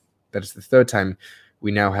right, that is the third time.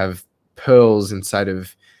 We now have pearls inside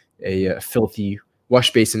of a filthy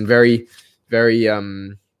wash basin. Very, very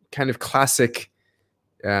kind of classic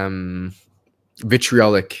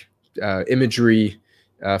vitriolic imagery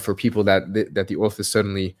for people that the authors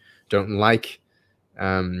certainly don't like.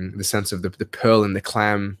 The sense of the pearl and the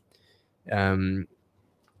clam.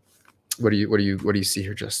 What do you see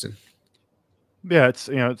here, Justin? Yeah, it's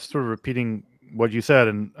sort of repeating what you said,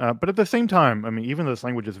 and but at the same time, I mean, even though this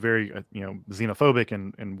language is very xenophobic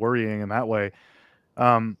and worrying in that way,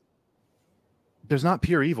 there's not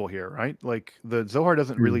pure evil here, right? Like the Zohar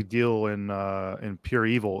doesn't really deal in pure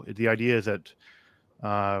evil. The idea is that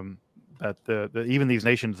even these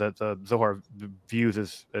nations that the Zohar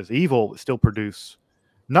views as evil still produce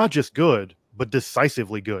not just good, but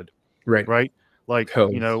decisively good, right? Like,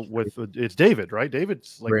 with it's David, right?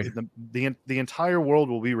 David's like the entire world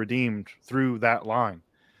will be redeemed through that line.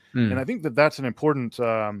 And I think that's an important,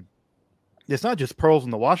 it's not just pearls in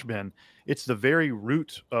the wash bin. It's the very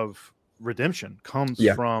root of redemption comes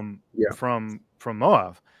from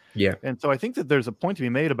Moab. Yeah. And so I think that there's a point to be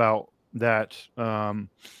made about that,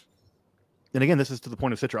 and again, this is to the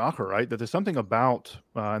point of Sitra Achra, right? That there's something about,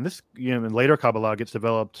 and this, in later Kabbalah gets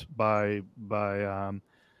developed by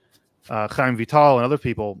Chaim Vital and other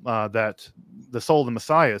people, that the soul of the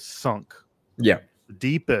Messiah is sunk,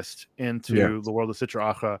 deepest into the world of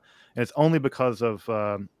Sitra Achra, and it's only because of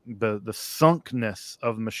the sunkness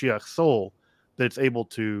of the Mashiach's soul that it's able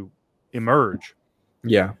to emerge.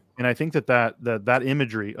 And I think that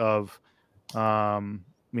imagery of the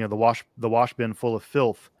wash bin full of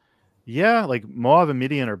filth. Yeah, like Moab and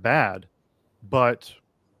Midian are bad, but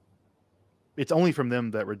it's only from them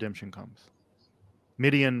that redemption comes.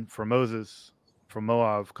 Midian from Moses, from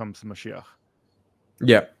Moab comes the Mashiach.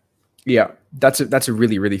 Yeah, that's a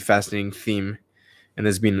really, really fascinating theme, and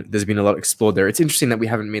there's been a lot explored there. It's interesting that we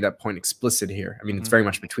haven't made that point explicit here. I mean, it's very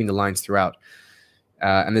much between the lines throughout,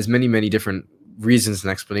 and there's many different reasons and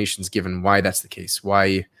explanations given why that's the case.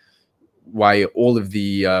 Why all of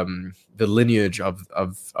the lineage of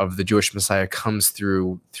the Jewish Messiah comes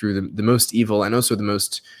through the most evil and also the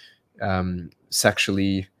most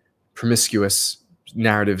sexually promiscuous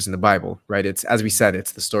narratives in the Bible, right? It's, as we said,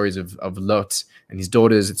 it's the stories of Lot and his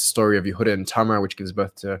daughters. It's the story of Yehuda and Tamar, which gives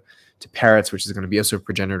birth to Peretz, which is going to be also a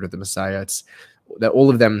progenitor of the Messiah. It's that all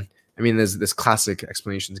of them. I mean, there's classic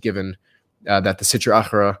explanations given that the Sitra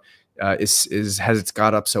Achra has its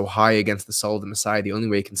guard up so high against the soul of the Messiah. The only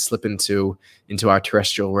way it can slip into our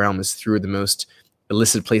terrestrial realm is through the most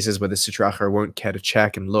illicit places where the Sitra Achra won't care to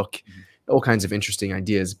check and look. All kinds of interesting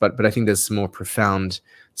ideas, but I think there's some more profound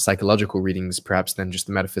psychological readings perhaps than just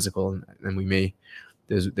the metaphysical, and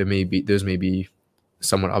those may be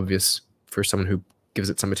somewhat obvious for someone who gives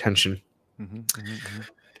it some attention.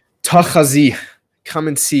 Tachazi, come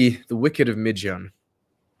and see the wicked of Midian.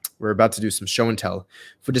 We're about to do some show and tell.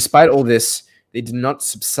 For despite all this, they did not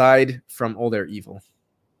subside from all their evil.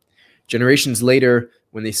 Generations later,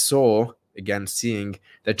 when they seeing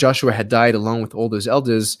that Joshua had died along with all those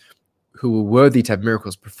elders who were worthy to have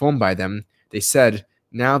miracles performed by them, they said,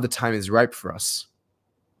 now the time is ripe for us.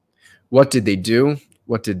 What did they do?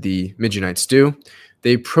 What did the Midianites do?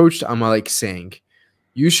 They approached Amalek saying,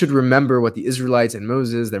 you should remember what the Israelites and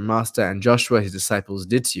Moses, their master, and Joshua, his disciples,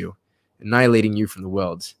 did to you, annihilating you from the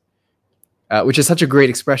world. Which is such a great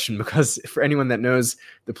expression, because for anyone that knows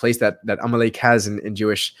the place that Amalek has in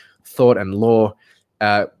Jewish thought and law,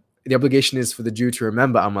 the obligation is for the Jew to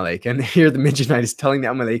remember Amalek. And here the Midianite is telling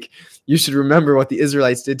the Amalek, you should remember what the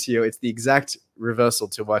Israelites did to you. It's the exact reversal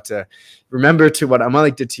to what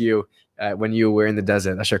Amalek did to you when you were in the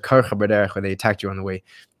desert, when they attacked you on the way.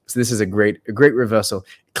 So this is a great reversal.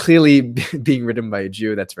 Clearly being written by a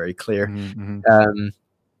Jew, that's very clear.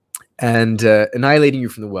 And annihilating you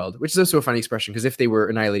from the world, which is also a funny expression, because if they were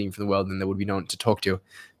annihilating you from the world, then there would be no one to talk to,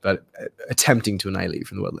 but attempting to annihilate you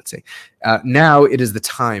from the world, let's say. Now it is the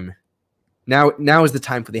time. Now is the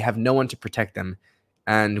time, for they have no one to protect them,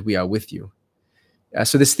 and we are with you.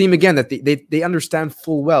 So this theme again, that they understand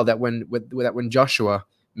full well that when Joshua,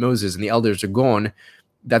 Moses, and the elders are gone,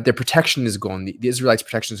 that their protection is gone. The Israelites'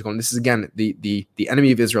 protection is gone. This is again the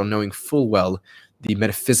enemy of Israel knowing full well the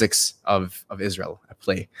metaphysics of Israel at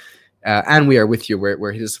play. And we are with you,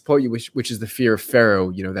 where he does support you, which is the fear of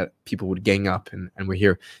Pharaoh, that people would gang up, and we're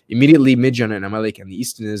here. Immediately, Midian and Amalek and the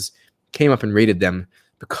Easterners came up and raided them.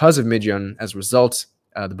 Because of Midian, as a result,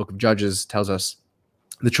 the book of Judges tells us,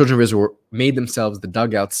 the children of Israel made themselves the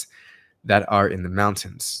dugouts that are in the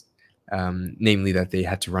mountains, namely that they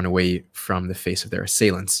had to run away from the face of their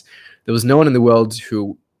assailants. There was no one in the world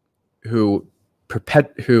who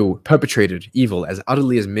perpetrated evil as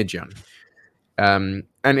utterly as Midian.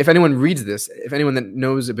 And if anyone reads this, if anyone that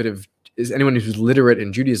knows anyone who's literate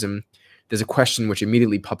in Judaism, there's a question which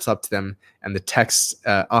immediately pops up to them, and the text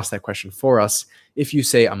asks that question for us. If you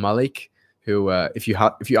say Amalek, if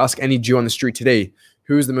you ask any Jew on the street today,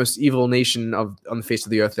 who is the most evil nation on the face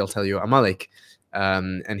of the earth, they'll tell you Amalek.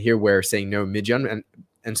 And here we're saying no, Midian,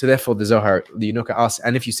 and so therefore the Zohar, the Yanuka asks,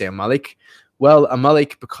 and if you say Amalek, well,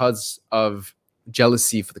 Amalek, because of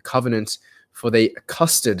jealousy for the covenant, for they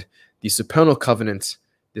accosted the supernal covenant,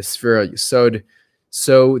 the Sefer Yesod,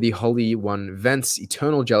 so the Holy One vents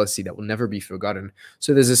eternal jealousy that will never be forgotten.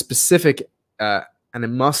 So there's a specific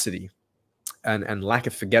animosity and lack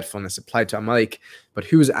of forgetfulness applied to Amalek, but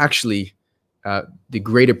who is actually the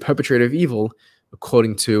greater perpetrator of evil,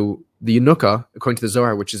 according to the Yanuka, according to the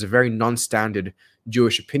Zohar, which is a very non-standard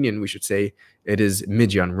Jewish opinion, we should say, it is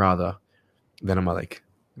Midian rather than Amalek.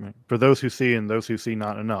 Right. For those who see and those who see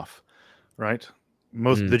not enough, right?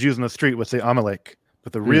 Most of the Jews on the street would say Amalek,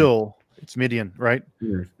 but the real, it's Midian, right?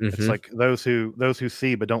 It's like those who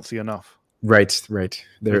see but don't see enough. Right. It's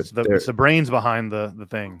the brains behind the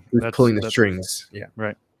thing. That's pulling the strings. Yeah.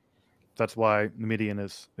 Right. That's why the Midian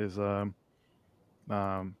is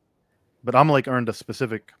but Amalek earned a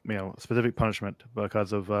specific punishment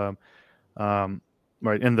because of right.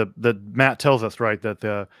 And the Matt tells us, right,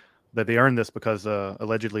 that they earned this because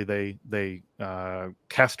allegedly they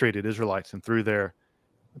castrated Israelites and threw their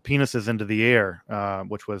penises into the air,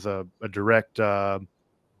 which was a direct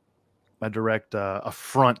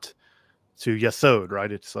affront to Yesod,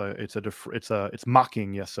 right? It's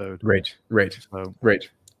mocking Yesod.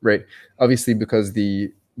 Right. Obviously, because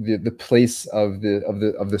the place of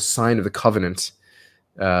the sign of the covenant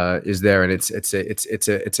is there, and it's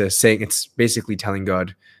a saying. It's basically telling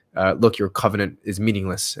God, look, your covenant is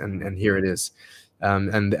meaningless, and here it is,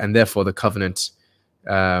 and therefore the covenant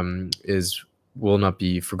will not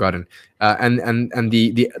be forgotten. And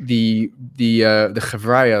the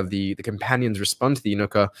Chavraya, the companions, respond to the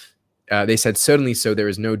Yanuka. They said, certainly so, there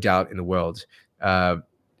is no doubt in the world.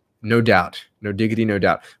 No doubt, no diggity, no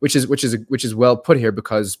doubt. Which is well put here,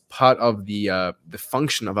 because part of the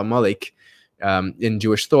function of Amalek in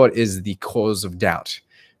Jewish thought is the cause of doubt,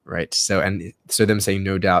 right? So them saying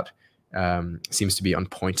no doubt seems to be on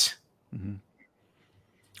point. Mm-hmm.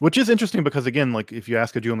 Which is interesting, because again, like if you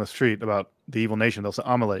ask a Jew on the street about the evil nation, they'll say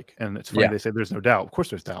Amalek, and it's funny, they say there's no doubt. Of course,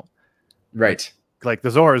 there's doubt. Right. Like the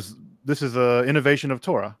Zohar this is a innovation of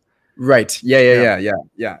Torah. Right. Yeah.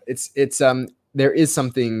 It's there is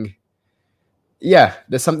something. Yeah,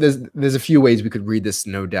 there's a few ways we could read this,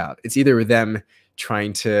 no doubt. It's either them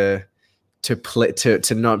trying to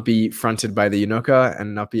not be fronted by the Yanuka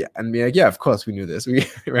and be like, yeah, of course we knew this,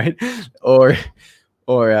 right? Or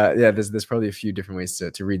there's probably a few different ways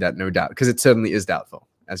to read that, no doubt, because it certainly is doubtful,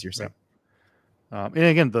 as you're saying. And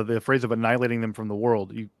again, the phrase of annihilating them from the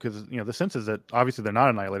world, because the sense is that obviously they're not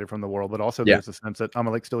annihilated from the world, but also there's a sense that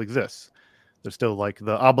Amalek still exists. There's still like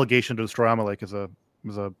the obligation to destroy Amalek is a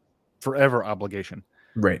forever obligation.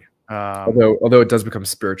 Right. Although it does become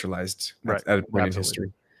spiritualized at a point in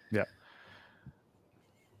history. Yeah.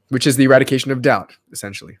 Which is the eradication of doubt,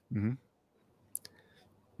 essentially. Mm-hmm.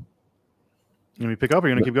 Let me pick up. Are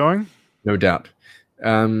you going to keep going? No doubt.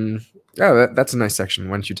 That's a nice section.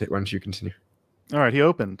 Why don't you continue? All right. He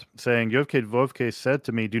opened saying, Yovke Vovke said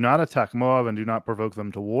to me, do not attack Moab and do not provoke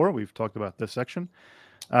them to war. We've talked about this section.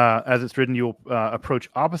 As it's written, you will approach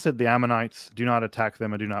opposite the Ammonites. Do not attack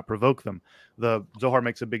them and do not provoke them. The Zohar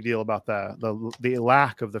makes a big deal about that. The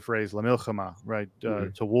lack of the phrase lamilchama, right,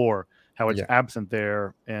 to war, how it's absent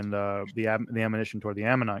there, and the ammunition toward the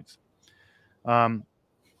Ammonites.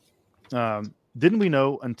 Didn't we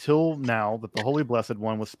know until now that the Holy Blessed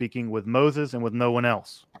One was speaking with Moses and with no one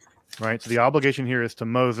else? Right. So the obligation here is to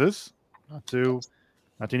Moses, not to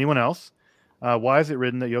anyone else. Why is it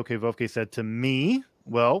written that Yoke Vovke said to me?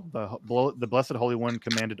 Well, the Blessed Holy One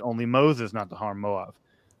commanded only Moses not to harm Moab,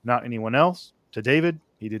 not anyone else. To David,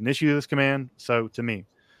 he didn't issue this command, so to me.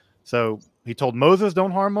 So he told Moses,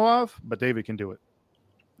 don't harm Moab, but David can do it.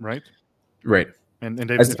 Right? Right. And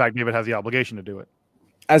David, in fact, David has the obligation to do it.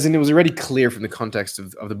 As in, it was already clear from the context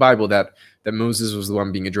of the Bible that Moses was the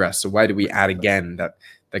one being addressed. So why do we add again that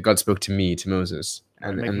God spoke to Moses?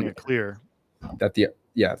 And making it clear that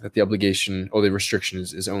the obligation or the restriction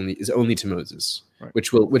is only to Moses, right,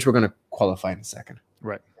 which we're going to qualify in a second.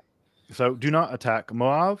 Right. So do not attack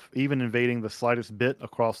Moab, even invading the slightest bit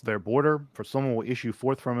across their border, for someone will issue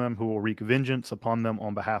forth from them who will wreak vengeance upon them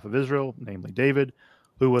on behalf of Israel, namely David,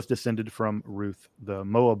 who was descended from Ruth the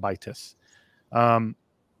Moabitess.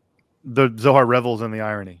 The Zohar revels in the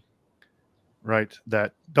irony, right?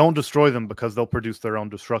 That don't destroy them because they'll produce their own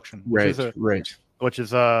destruction. Which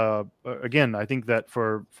is again, I think that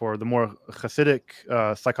for the more Hasidic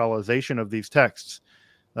psychologization of these texts,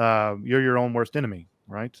 you're your own worst enemy,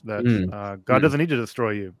 right? That God doesn't need to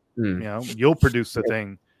destroy you. You'll produce the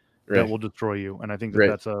thing that will destroy you. And I think that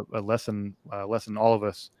that's a lesson all of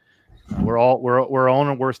us. We're our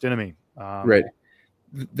own worst enemy. Right.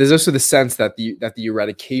 There's also the sense that the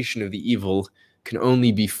eradication of the evil can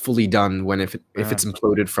only be fully done if it's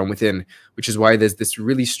imploded from within, which is why there's this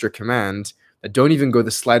really strict command that don't even go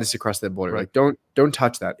the slightest across that border. Right. Like don't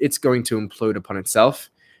touch that. It's going to implode upon itself.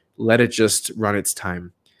 Let it just run its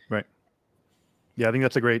time. Right. Yeah, I think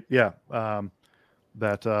that's a great and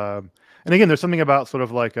again, there's something about sort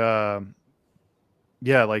of like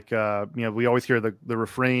we always hear the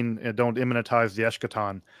refrain, don't immanentize the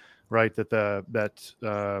eshkatan, right?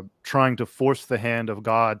 That trying to force the hand of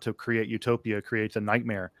God to create utopia creates a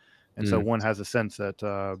nightmare, and so one has a sense that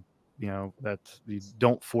that you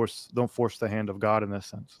don't force the hand of God in this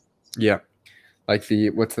sense. Yeah, like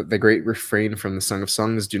what's the great refrain from the Song of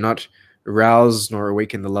Songs? Do not arouse nor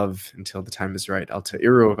awaken the love until the time is right. Alter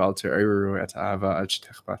iru et ava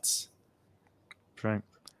Right.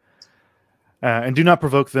 And do not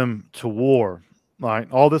provoke them to war. All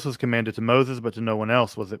right, all this was commanded to Moses, but to no one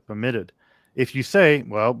else was it permitted. If you say,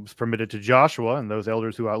 well, it was permitted to Joshua and those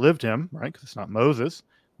elders who outlived him, right? Because it's not Moses.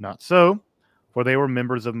 Not so, for they were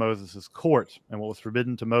members of Moses' court, and what was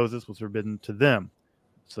forbidden to Moses was forbidden to them.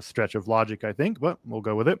 It's a stretch of logic, I think, but we'll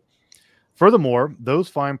go with it. Furthermore, those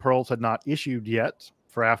fine pearls had not issued yet,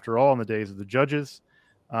 for after all, in the days of the judges,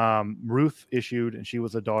 Ruth issued, and she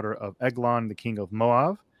was the daughter of Eglon, the king of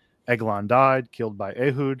Moab. Eglon died, killed by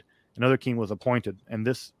Ehud. Another king was appointed, and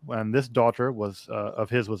this daughter was of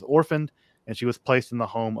his was orphaned, and she was placed in the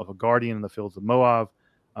home of a guardian in the fields of Moab.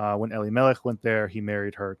 When Elimelech went there, he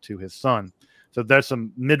married her to his son. So there's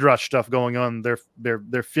some midrash stuff going on.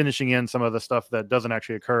 They're finishing in some of the stuff that doesn't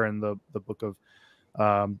actually occur in the book of,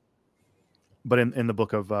 but in the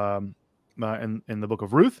book of in the book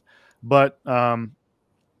of Ruth. But I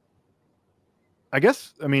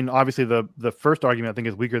guess, I mean, obviously the first argument I think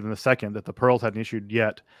is weaker than the second, that the pearls hadn't issued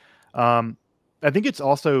yet. I think it's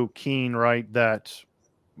also keen, right, that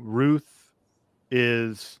Ruth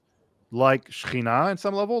is like Shekhinah in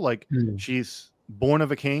some level, like she's born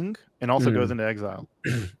of a king and also goes into exile.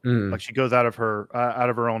 Like she goes out of her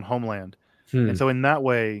own homeland. And so in that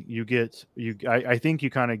way I think you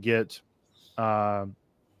kind of get kind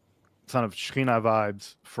of Shekhinah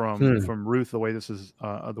vibes from Ruth, the way this is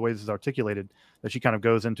articulated, that she kind of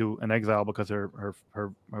goes into an exile because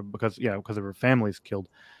because of her family's killed.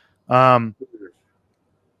 That's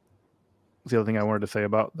the other thing I wanted to say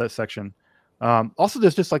about that section. Also,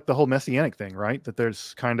 there's just like the whole messianic thing, right? That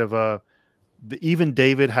there's kind of even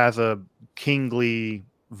David has a kingly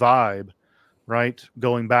vibe, right?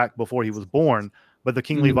 Going back before he was born, but the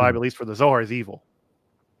kingly vibe, at least for the Zohar, is evil,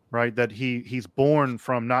 right? That he's born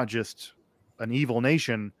from not just an evil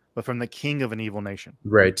nation, but from the king of an evil nation.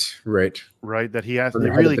 Right. That he has, it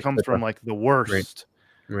really comes from like the worst.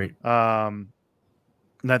 Right.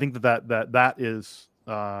 And I think that is,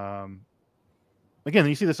 again,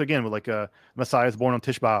 you see this again with like Messiah is born on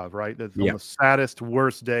Tish B'Av, right? That's on the saddest,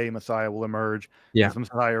 worst day Messiah will emerge. Yeah.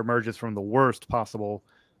 Messiah emerges from the worst possible,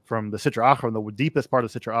 from the Sitra Achra, the deepest part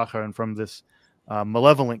of Sitra Achra, and from this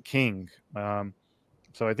malevolent king.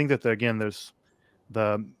 So I think that again, there's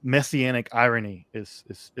the messianic irony is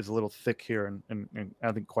a little thick here, and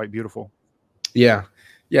I think quite beautiful. Yeah.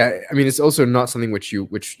 I mean, it's also not something which you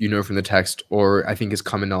know from the text, or I think is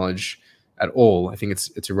common knowledge at all. I think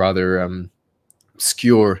it's a rather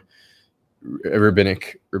obscure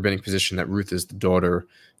rabbinic position that Ruth is the daughter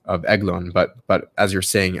of Eglon. But as you're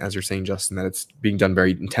saying, Justin, that it's being done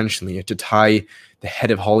very intentionally to tie the head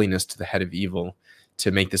of holiness to the head of evil,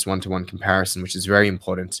 to make this one-to-one comparison, which is very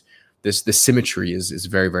important. This symmetry is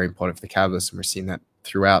very, very important for the Kabbalists, and we're seeing that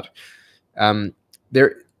throughout.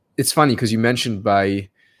 It's funny because you mentioned by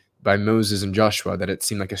Moses and Joshua that it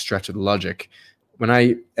seemed like a stretch of the logic. And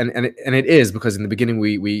it is, because in the beginning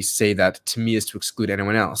we say that to me is to exclude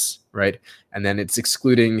anyone else, right? And then it's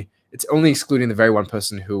only excluding the very one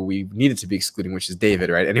person who we needed to be excluding, which is David,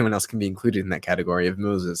 right? Anyone else can be included in that category of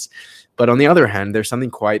Moses. But on the other hand, there's something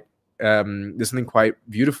quite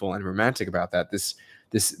beautiful and romantic about that. There's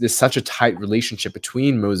such a tight relationship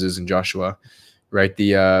between Moses and Joshua, right?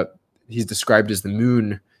 He's described as the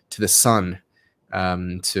moon to the sun.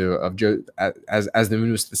 As the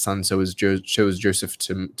moon was to the sun, so was Joseph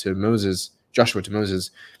to Moses, Joshua to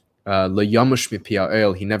Moses. Lo yamush mipi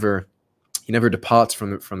ha'el, he never departs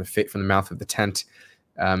from the mouth of the tent.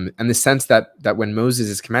 And the sense that when Moses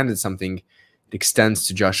is commanded something, it extends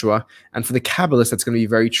to Joshua. And for the Kabbalists, that's going to be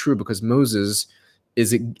very true, because Moses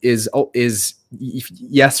is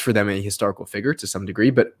yes, for them, a historical figure to some degree,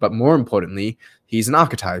 but more importantly, he's an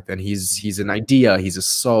archetype, and he's an idea, he's a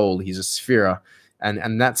soul, he's a sphera.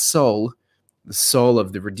 And that soul, the soul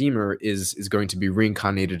of the Redeemer, is going to be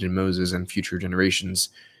reincarnated in Moses and future generations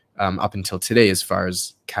up until today, as far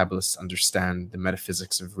as Kabbalists understand the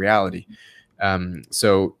metaphysics of reality.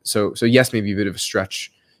 So yes, maybe a bit of a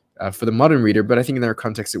stretch for the modern reader, but I think in their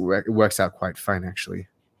context, it works out quite fine, actually.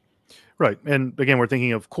 Right. And again, we're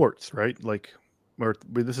thinking of courts, right? Like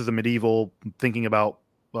this is a medieval, thinking about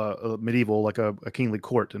a medieval, like a kingly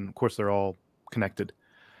court. And of course, they're all connected.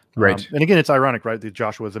 Right. And again, it's ironic, right? That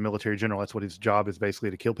Joshua is a military general. That's what his job is,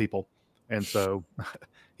 basically to kill people. And so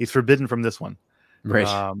he's forbidden from this one.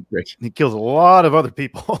 Right. He kills a lot of other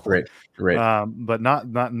people. Right. But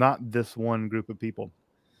not this one group of people.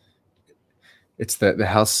 It's the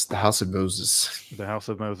house of Moses. The house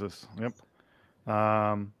of Moses. Yep.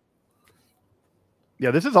 Yeah,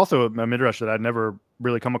 this is also a midrash that I'd never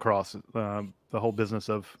really come across. The whole business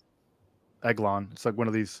of Eglon. It's like one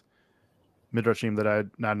of these midrashim that I'd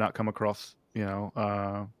not come across,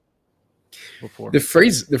 before. The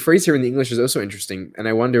phrase here in the English is also interesting, and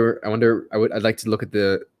I'd like to look at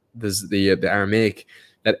the Aramaic,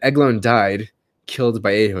 that Eglon died, killed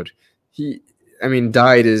by Ehud.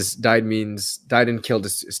 Died means died and killed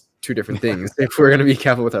is two different things. If we're going to be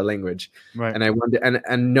careful with our language, Right. And I wonder,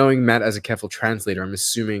 and knowing Matt as a careful translator, I'm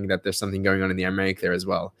assuming that there's something going on in the Aramaic there as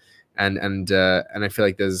well, and I feel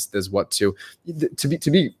like there's what to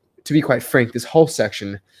be quite frank, this whole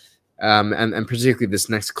section, and particularly this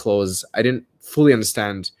next clause, I didn't fully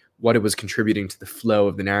understand what it was contributing to the flow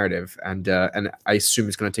of the narrative, and I assume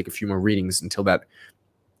it's going to take a few more readings until that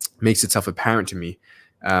makes itself apparent to me.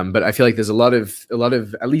 But I feel like there's a lot of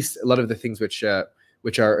at least a lot of the things which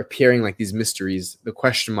are appearing like these mysteries, the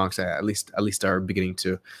question marks at least are beginning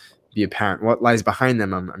to be apparent. What lies behind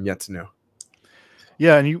them, I'm yet to know.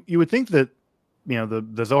 Yeah, and you would think that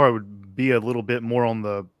the Zohar would be a little bit more on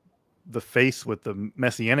the face with the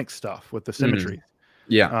messianic stuff, with the symmetry.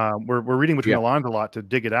 Yeah, we're reading between the lines a lot to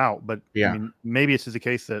dig it out, but I mean, maybe it's just a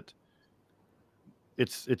case that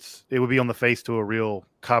it would be on the face to a real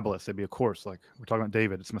Kabbalist. It'd be, of course, like we're talking about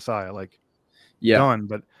David, it's Messiah, like done.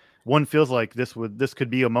 But one feels like this could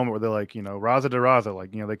be a moment where they're like, Raza de Raza,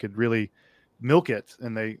 like they could really milk it,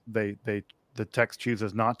 and the text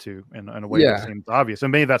chooses not to in a way that seems obvious,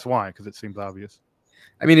 and maybe that's why, because it seems obvious.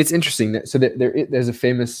 I mean, it's interesting that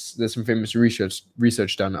there's some famous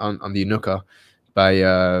research done on the Yanuka by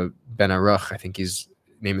Ben Aruch, I think his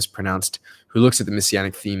name is pronounced, who looks at the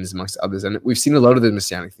messianic themes amongst others, and we've seen a lot of the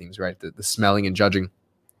messianic themes, right? The smelling and judging,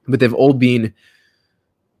 but they've all been.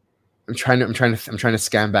 I'm trying to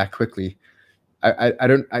scan back quickly.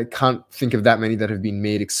 I can't think of that many that have been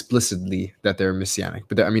made explicitly that they're messianic,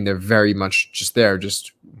 but they're very much just there,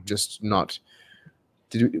 just not.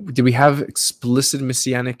 Did we have explicit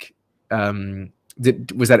messianic? Was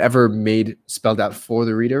that ever spelled out for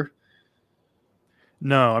the reader?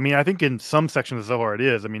 No, I mean, I think in some sections of Zohar it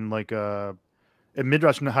is. I mean, like in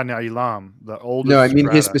Midrash Nahani'ilam, the oldest. No, I mean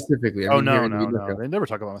strata. here specifically. No. They never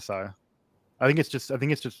talk about Messiah. I think it's just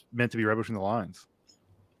meant to be read between the lines.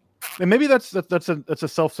 And maybe that's a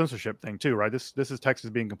self-censorship thing too, right? This text is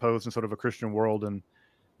being composed in sort of a Christian world, and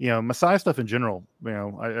Messiah stuff in general.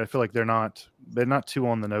 I feel like they're not too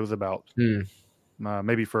on the nose about.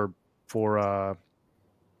 Maybe for political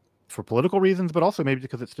reasons, but also maybe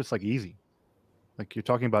because it's just like easy. Like you're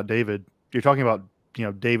talking about David,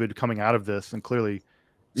 David coming out of this, and clearly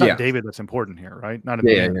it's not David that's important here, right? Not in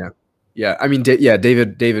the end. Yeah. I mean,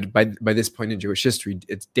 David. By this point in Jewish history,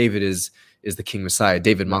 it's David is the King Messiah.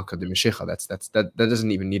 David Malka the Mashiach. That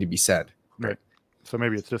doesn't even need to be said. Right. So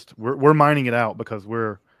maybe it's just we're mining it out because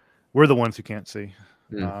we're the ones who can't see.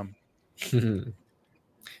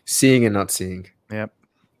 Seeing and not seeing. Yep.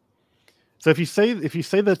 So if you say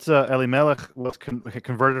that Elimelech had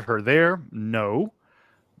converted her there, no.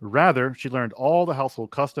 Rather, she learned all the household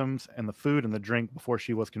customs and the food and the drink before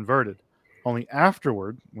she was converted. Only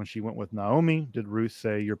afterward, when she went with Naomi, did Ruth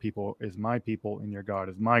say, "Your people is my people, and your God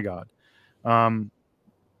is my God."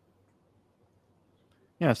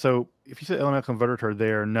 So if you say Elimelech converted her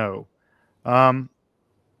there, no. I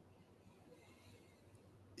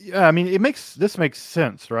mean, this makes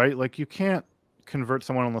sense, right? Like you can't convert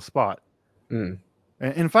someone on the spot. In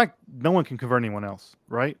fact, no one can convert anyone else,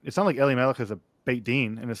 right? It's not like Elimelech is a Beit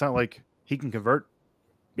Din, and it's not like he can convert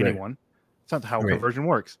anyone. It's not how conversion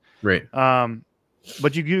works, right?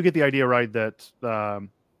 But you get the idea, right? That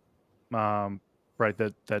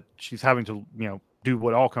that she's having to do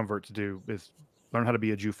what all converts do, is learn how to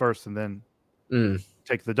be a Jew first, and then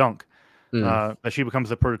take the dunk. That she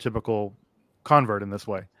becomes a prototypical convert in this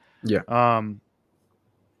way.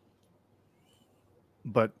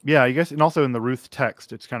 But I guess, and also in the Ruth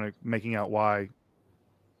text, it's kind of making out why,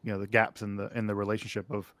 the gaps in the relationship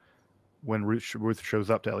of when Ruth shows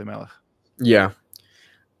up to Elimelech. Yeah,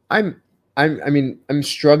 I'm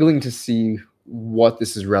struggling to see what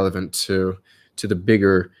this is relevant to the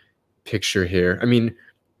bigger picture here. I mean,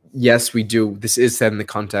 yes, we do. This is said in the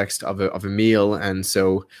context of a meal, and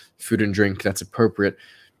so food and drink, that's appropriate.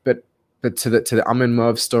 But to the Ammon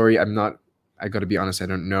Moab story, I got to be honest, I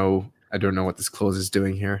don't know what this clause is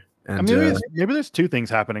doing here. And maybe there's two things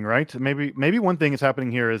happening, right? Maybe one thing is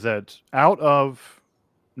happening here is that out of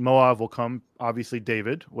Moab will come obviously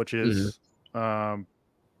David, which is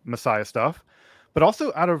Messiah stuff, but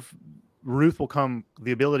also out of Ruth will come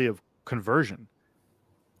the ability of conversion,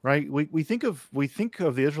 right? We think of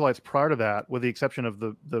the Israelites prior to that, with the exception of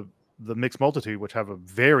the mixed multitude, which have a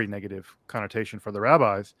very negative connotation for the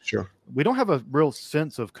rabbis. Sure, we don't have a real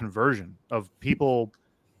sense of conversion, of people,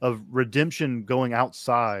 of redemption going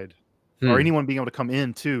outside, or anyone being able to come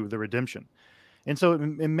into the redemption. And so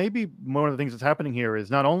and maybe one of the things that's happening here is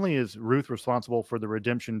not only is Ruth responsible for the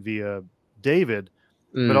redemption via David,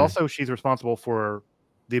 but also she's responsible for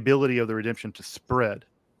the ability of the redemption to spread.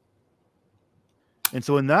 And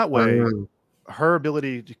so in that way, her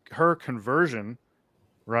ability, her conversion,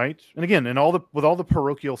 right? And again, with all the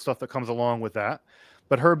parochial stuff that comes along with that,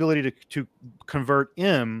 but her ability to convert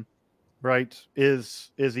him, right,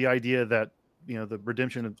 is the idea that, you know, the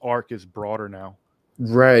redemption arc is broader now.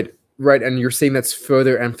 Right. And you're saying that's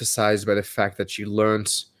further emphasized by the fact that she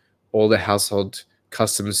learned all the household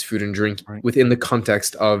customs, food and drink, within the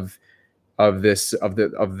context of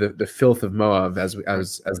the filth of Moab, as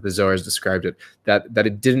the Zohar has described it. That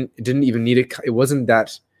it didn't even need it. It wasn't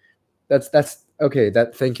that. That's okay.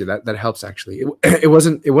 Thank you. That helps actually. It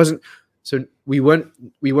wasn't. So we weren't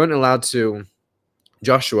allowed to.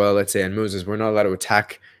 Joshua, let's say, and Moses were not allowed to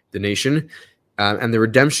attack the nation, and the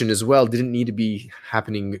redemption as well didn't need to be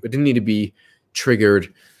happening. It didn't need to be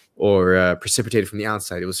triggered or precipitated from the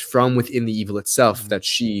outside. It was from within the evil itself that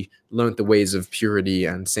she learned the ways of purity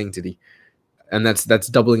and sanctity. And that's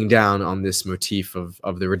doubling down on this motif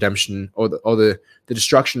of the redemption or the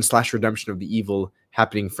destruction / redemption of the evil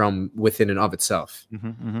happening from within and of itself.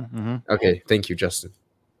 Okay, thank you, Justin.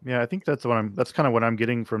 Yeah, I think that's kind of what I'm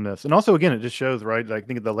getting from this. And also, again, it just shows, right? I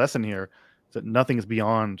think the lesson here is that nothing is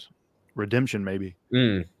beyond redemption. Maybe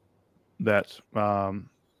that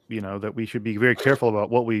you know, that we should be very careful about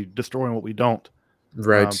what we destroy and what we don't.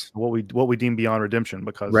 Right. What we deem beyond redemption,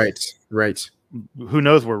 because right. Who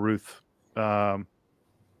knows where Ruth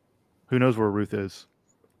is?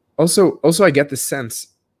 Also, I get the sense,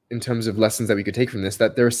 in terms of lessons that we could take from this,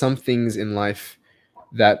 that there are some things in life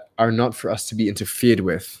that are not for us to be interfered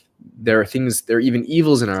with. There are even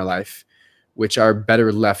evils in our life which are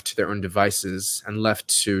better left to their own devices and left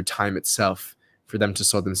to time itself for them to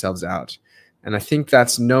sort themselves out. And I think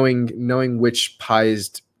that's knowing which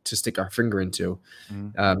pies to stick our finger into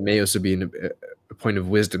may also be a point of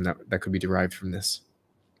wisdom that could be derived from this.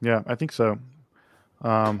 Yeah, I think so.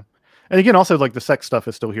 And again, also, like, the sex stuff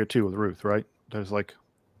is still here too with Ruth, right? There's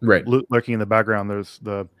lurking in the background. There's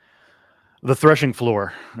the threshing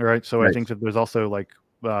floor, right? So I think that there's also, like,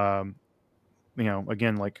 you know,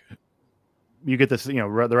 again, like, you get this, you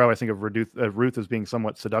know, the rabbis think of Ruth as being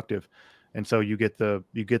somewhat seductive, and so you get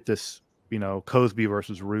this, you know, Cosby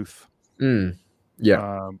versus Ruth.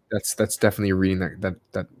 Yeah, that's definitely a reading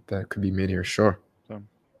that could be made here. Sure. So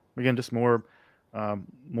again, just more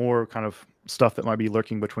kind of stuff that might be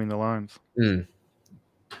lurking between the lines. You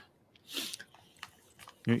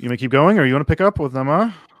may keep going, or you want to pick up with them,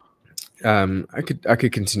 huh? I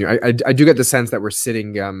could continue. I do get the sense that we're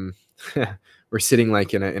sitting we're sitting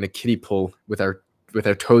like in a kiddie pool with our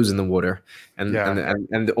toes in the water, and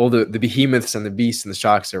all the behemoths and the beasts and the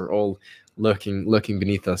sharks are all lurking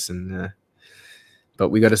beneath us, and but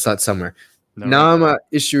we got to start somewhere. Naamah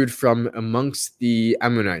issued from amongst the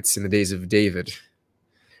Ammonites in the days of David.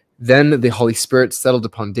 Then the Holy Spirit settled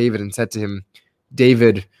upon David and said to him,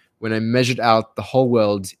 David, when I measured out the whole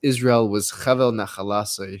world, Israel was Chavel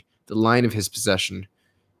Nachalasai, the line of his possession.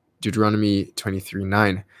 Deuteronomy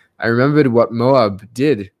 23:9. I remembered what Moab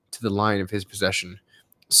did to the line of his possession.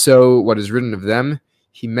 So what is written of them,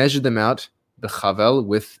 he measured them out, the Chavel,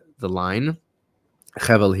 with the line.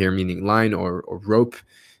 Chavel here meaning line or rope.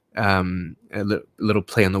 A little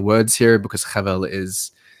play on the words here, because Chavel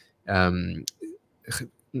is Chavel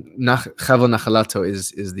Nachalato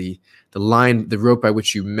is the line, the rope by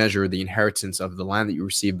which you measure the inheritance of the land that you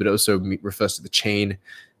receive, but also refers to the chain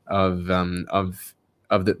of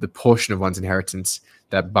the portion of one's inheritance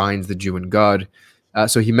that binds the Jew and God.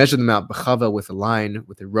 So he measured them out, b'chavel, with a line,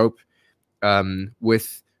 with a rope,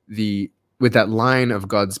 with that line of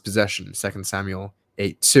God's possession. 2 Samuel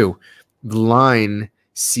 8:2. The line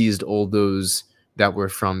seized all those that were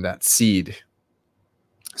from that seed.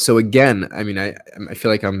 So again, I mean, I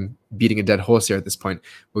feel like I'm beating a dead horse here at this point.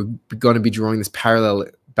 We're going to be drawing this parallel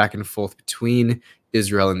back and forth between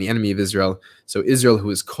Israel and the enemy of Israel. So Israel, who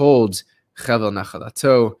is called Chavel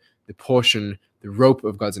Nachalato, the portion, the rope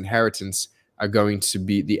of God's inheritance, are going to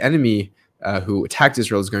be the enemy who attacked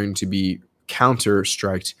Israel is going to be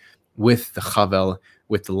counter-striked with the Chavel,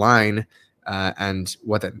 with the line, and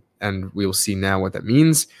we will see now what that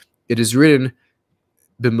means. It is written,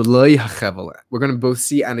 B'maloi haChevel. We're going to both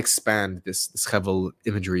see and expand this Chevel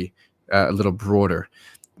imagery a little broader.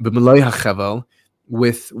 B'maloi haChevel,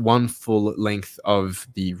 with one full length of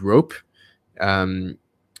the rope. And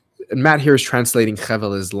Matt here is translating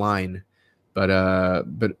Chevel as line, but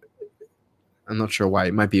I'm not sure why.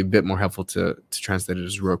 It might be a bit more helpful to translate it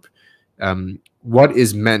as rope. What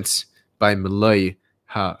is meant by Maloi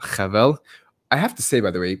HaChavel? I have to say,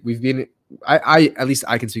 by the way, we've been I at least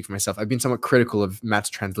I can speak for myself. I've been somewhat critical of Matt's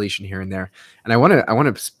translation here and there, and I want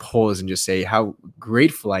to pause and just say how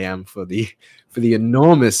grateful I am for the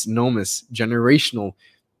enormous generational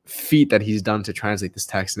feat that he's done to translate this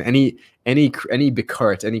text. And any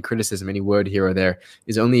bikarat, any criticism, any word here or there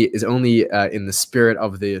is only in the spirit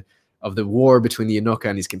of the war between the Yanuka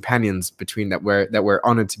and his companions, between that we're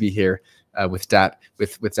honored to be here with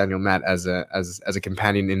Daniel Matt as a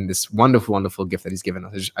companion in this wonderful gift that he's given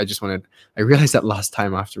us. I realized that last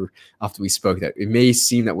time after we spoke that it may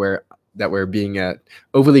seem that we're being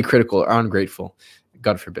overly critical or ungrateful.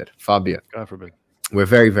 God forbid, far be it. God forbid. We're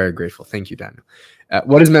very, very grateful. Thank you, Daniel.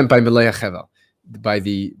 What is meant by Melech Hevel? By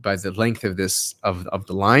the length of this of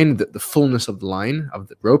the line, the fullness of the line of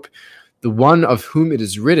the rope, the one of whom it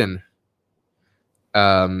is written,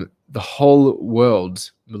 the whole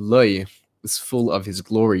world, Melech, is full of his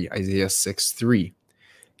glory. Isaiah 6:3.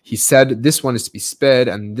 He said, "This one is to be spared,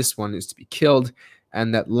 and this one is to be killed,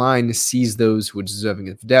 and that line sees those who are deserving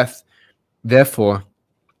of death. Therefore,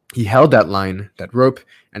 he held that line, that rope,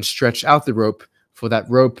 and stretched out the rope for that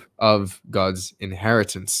rope of God's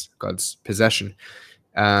inheritance, God's possession."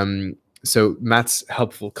 So Matt's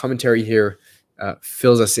helpful commentary here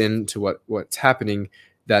fills us into what's happening.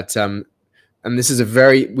 That and this is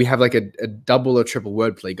we have like a double or triple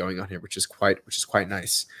wordplay going on here, which is quite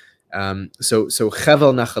nice. So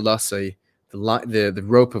chevel nachalasai, the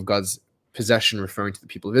rope of God's possession, referring to the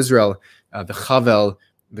people of Israel. The chavel,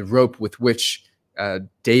 the rope with which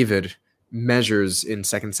David measures in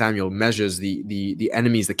 2 Samuel, measures the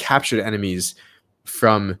enemies, the captured enemies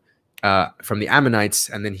from the Ammonites,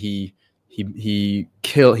 and then he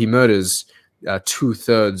murders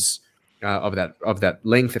 2/3 of that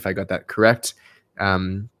length, if I got that correct.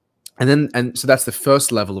 And so that's the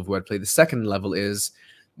first level of wordplay. The second level is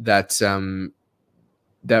that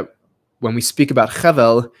that when we speak about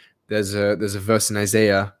Chevel, there's a verse in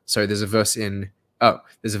Isaiah. Sorry, there's a verse in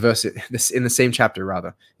the same chapter,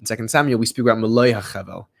 rather. In 2 Samuel, we speak about Melech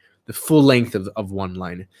HaChevel, the full length of one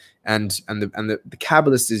line, and the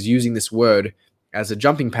Kabbalist is using this word as a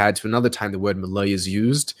jumping pad to another time the word Melech is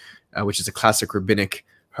used, which is a classic rabbinic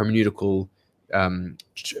hermeneutical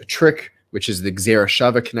trick, which is the Gzera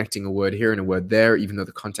Shava, connecting a word here and a word there, even though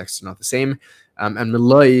the contexts are not the same. And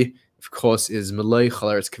Melech, of course, is Melech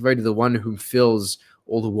Chalaretz Kavod, the one who fills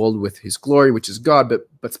all the world with his glory, which is God,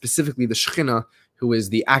 but specifically the Shekhinah, who is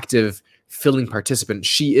the active filling participant.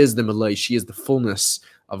 She is the Melech, she is the fullness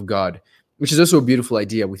of God, which is also a beautiful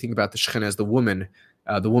idea. We think about the Shekhinah as the woman,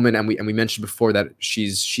 and we mentioned before that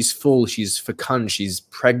she's full, she's fecund, she's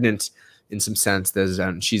pregnant in some sense.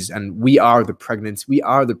 And we are the pregnancy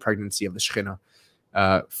of the Shekhinah,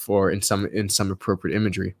 in some appropriate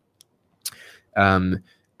imagery. And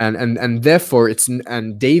therefore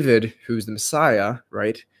and David, who's the Messiah,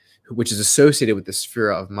 right, which is associated with the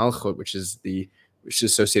sphere of Malchut, which is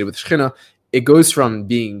associated with Shekhinah, it goes from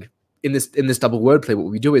being in this double wordplay. What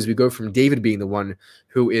we do is we go from David being the one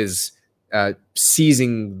who is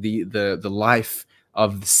seizing the life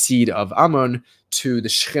of the seed of Ammon to the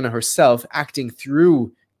Shekhinah herself acting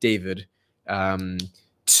through David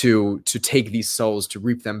to take these souls, to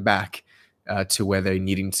reap them back to where they're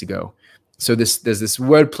needing to go. So there's this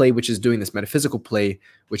word play which is doing this metaphysical play,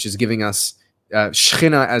 which is giving us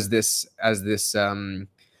Shekhinah as this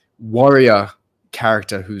warrior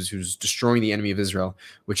character who's destroying the enemy of Israel,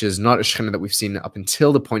 which is not a Shekhinah that we've seen up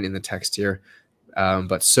until the point in the text here,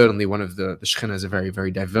 but certainly one of the Shekhinah is a very,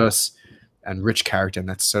 very diverse and rich character, and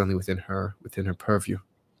that's certainly within her purview.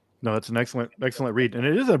 No, that's an excellent read, and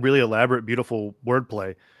it is a really elaborate, beautiful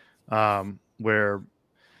wordplay, where,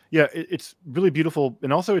 yeah, it's really beautiful,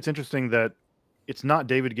 and also it's interesting that it's not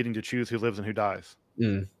David getting to choose who lives and who dies,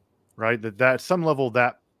 right? That at some level,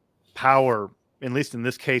 that power, at least in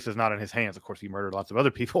this case, is not in his hands. Of course, he murdered lots of other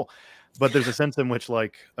people, but there's a sense in which,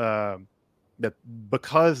 like, that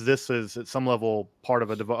because this is at some level part of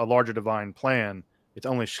a larger divine plan, it's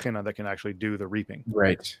only Shekhinah that can actually do the reaping.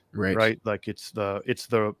 Right. Like it's the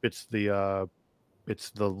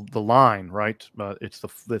line, right? It's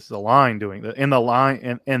the line doing the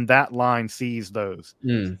line, and that line sees those.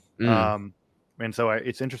 And so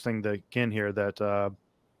it's interesting to again hear that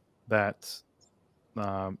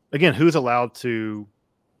again, who's allowed to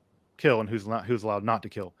kill and who's allowed not to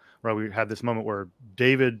kill. Right? We had this moment where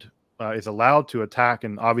David is allowed to attack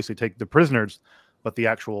and obviously take the prisoners, but the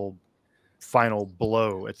actual final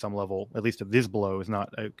blow at some level, at least of this blow, is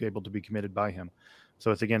not able to be committed by him. So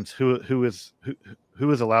it's against who is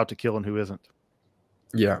allowed to kill and who isn't.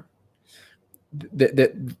 Yeah.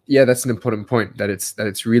 That's an important point, that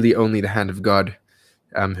it's really only the hand of God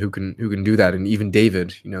who can do that. And even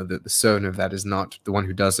David, the son of that, is not the one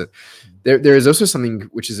who does it. There is also something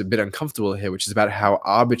which is a bit uncomfortable here, which is about how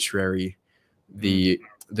arbitrary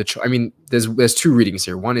I mean, there's two readings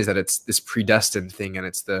here. One is that it's this predestined thing, and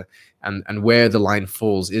it's and where the line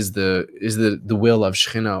falls is the will of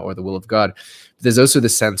Shekhinah, or the will of God. But there's also the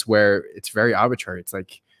sense where it's very arbitrary. It's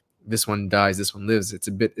like this one dies, this one lives. It's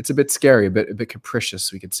a bit scary, a bit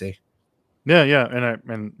capricious, we could say. Yeah, yeah,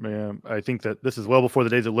 and I think that this is well before the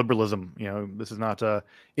days of liberalism. This is not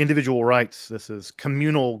individual rights. This is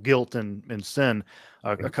communal guilt and sin.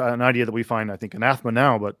 An idea that we find, I think, anathema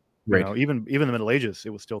now, but even the Middle Ages,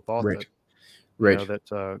 it was still thought that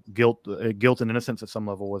that guilt and innocence at some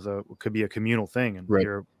level could be a communal thing, and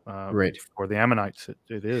here for the Ammonites,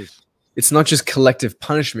 it is. It's not just collective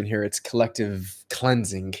punishment here; it's collective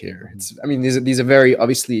cleansing here. I mean, these are very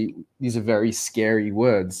scary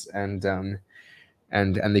words, and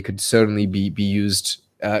they could certainly be used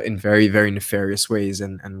in very, very nefarious ways,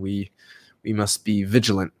 and we must be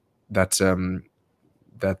vigilant that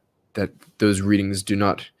those readings do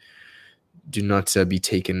not be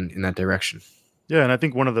taken in that direction. Yeah, and I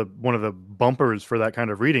think one of the bumpers for that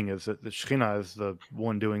kind of reading is that the Shekhinah is the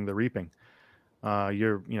one doing the reaping.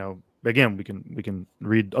 Again, we can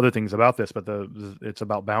read other things about this, but it's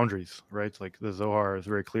about boundaries, right? It's like the Zohar is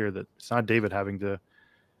very clear that it's not David having to.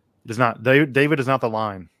 David is not the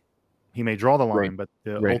line. He may draw the line, but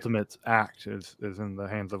the ultimate act is in the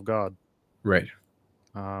hands of God. Right.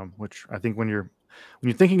 Which I think when you're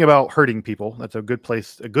thinking about hurting people, that's a good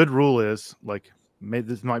place. A good rule is like,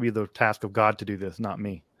 this might be the task of God to do this, not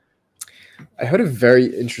me. I heard a very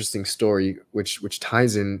interesting story which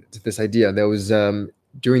ties in to this idea. There was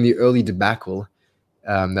during the early debacle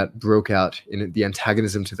that broke out in the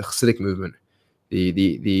antagonism to the Hasidic movement,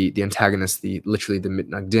 the antagonists, literally the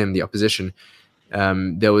mitnagdim, the opposition.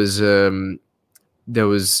 There was an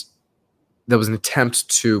attempt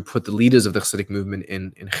to put the leaders of the Hasidic movement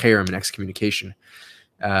in cherem, in excommunication,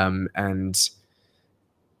 and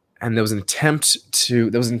there was an attempt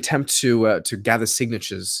to gather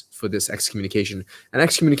signatures for this excommunication. And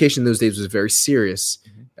excommunication in those days was very serious.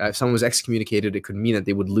 If someone was excommunicated, it could mean that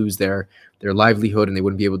they would lose their livelihood, and they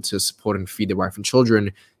wouldn't be able to support and feed their wife and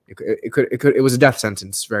children. It was a death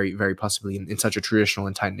sentence, very, very possibly, in such a traditional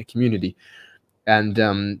and tight-knit community. And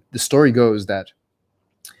the story goes that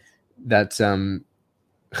Chaim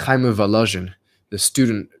Volozhin,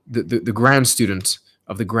 the grand student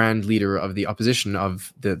of the grand leader of the opposition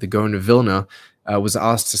of the Gaon of Vilna, was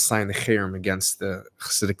asked to sign the cherem against the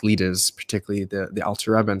Hasidic leaders, particularly the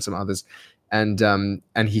Alter Rebbe and some others, and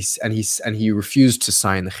he refused to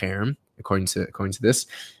sign the cherem according to this,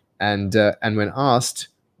 and when asked,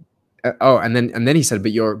 and then he said,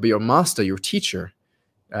 but your master, your teacher,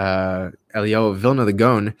 Eliyahu of Vilna the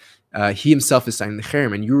Gaon, he himself is signing the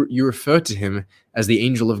cherem, and you refer to him as the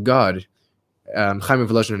angel of God. Chaim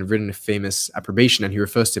Volozhin had written a famous approbation, and he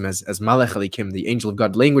refers to him as Malech Elikim, the angel of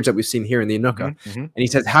God, language that we've seen here in the Yanuka. And he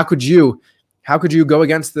says, how could you go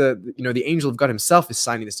against the angel of God himself is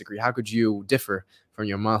signing this decree? How could you differ from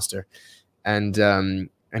your master? And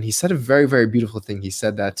he said a very, very beautiful thing. He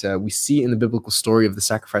said that we see in the biblical story of the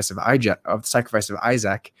sacrifice of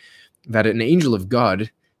Isaac, that an angel of God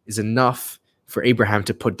is enough for Abraham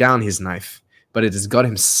to put down his knife, but it is God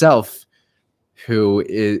himself who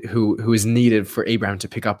is needed for Abraham to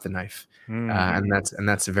pick up the knife. And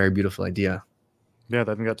that's a very beautiful idea. Yeah, I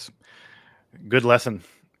think that's a good lesson,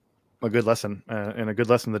 and a good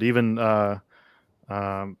lesson that even that's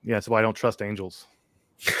why I don't trust angels.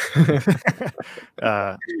 They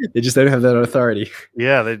just don't have that authority.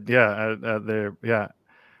 We're going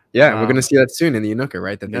to see that soon in the Yanuka,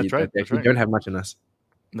 right? They don't have much on us.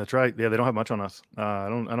 That's right. Yeah, they don't have much on us. I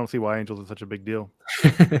don't see why angels are such a big deal.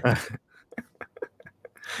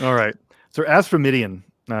 All right. So as for Midian,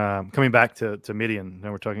 coming back to Midian,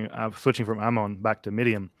 now we're switching from Ammon back to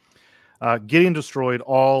Midian. Gideon destroyed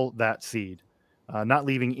all that seed, not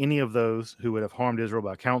leaving any of those who would have harmed Israel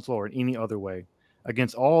by counsel or in any other way.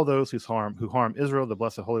 Against all those who harm Israel, the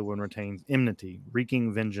Blessed Holy One retains enmity,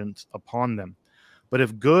 wreaking vengeance upon them. But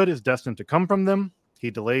if good is destined to come from them, he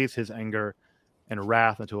delays his anger and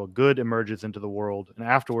wrath until a good emerges into the world, and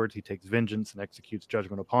afterwards he takes vengeance and executes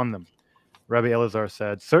judgment upon them. Rabbi Elazar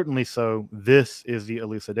said, certainly so, this is the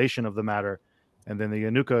elucidation of the matter. And then the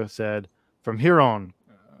Yanuka said, from here on,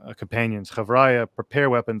 companions, Chavraya, prepare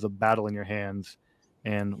weapons of battle in your hands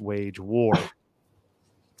and wage war.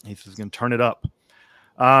 He's going to turn it up.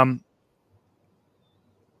 Yeah,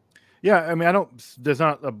 I mean, there's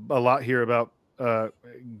not a lot here about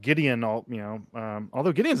Gideon,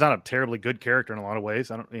 although Gideon's not a terribly good character in a lot of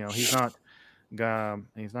ways. He's not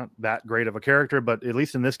He's not that great of a character, but at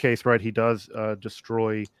least in this case, right, he does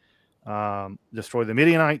destroy the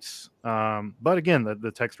Midianites. But again,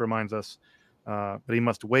 the text reminds us that he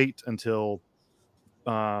must wait until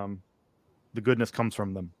the goodness comes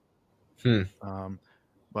from them.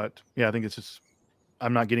 But yeah, I think it's just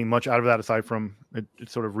I'm not getting much out of that aside from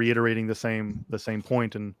it's sort of reiterating the same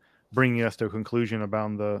point and bringing us to a conclusion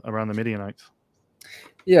around the Midianites.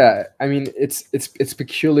 Yeah, I mean it's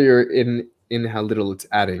peculiar in how little it's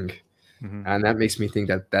adding, and that makes me think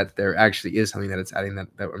that there actually is something that it's adding that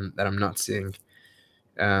I'm not seeing.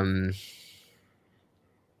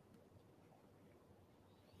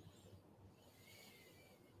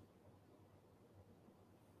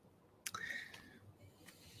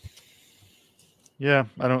 Yeah,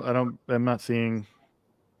 I'm not seeing.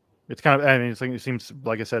 It's kind of, I mean, it seems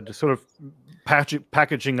like I said, just sort of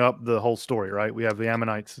packaging up the whole story, right? We have the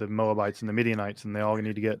Ammonites, the Moabites, and the Midianites, and they all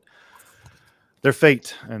need to get their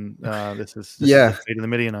fate. And this is the fate of the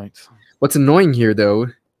Midianites. What's annoying here, though,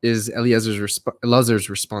 is Elazar's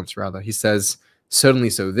response. Rather, he says,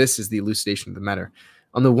 "Certainly so. This is the elucidation of the matter."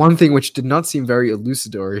 On the one thing which did not seem very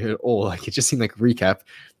elucidatory at all, like it just seemed like a recap.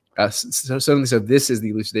 Certainly so. This is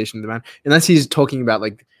the elucidation of the matter, unless he's talking about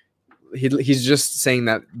like. He's just saying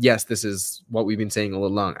that, yes, this is what we've been saying all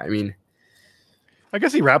along. I mean, I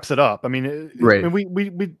guess he wraps it up. I mean, right.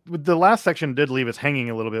 we the last section did leave us hanging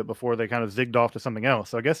a little bit before they kind of zigged off to something else.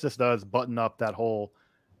 So I guess this does button up that whole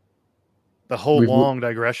long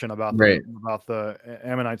digression about the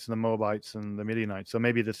Ammonites and the Moabites and the Midianites. So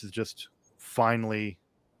maybe this is just finally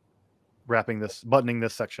buttoning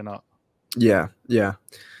this section up. Yeah.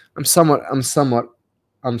 I'm somewhat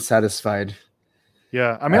unsatisfied.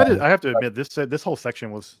 Yeah, I mean, I have to admit this whole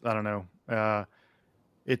section was, I don't know,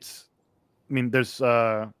 there's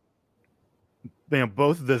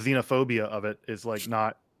both the xenophobia of it is like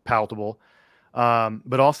not palatable,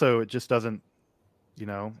 but also it just doesn't,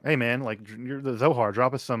 hey man, like you're the Zohar,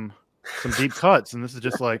 drop us some deep cuts, and this is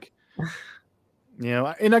just like,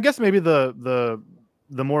 and I guess maybe the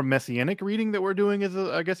more messianic reading that we're doing is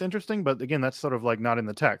I guess interesting, but again, that's sort of like not in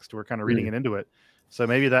the text. We're kind of reading it into it. So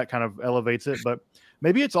maybe that kind of elevates it, but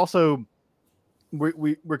maybe it's also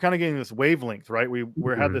we're kind of getting this wavelength, right? We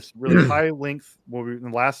had this really high length in the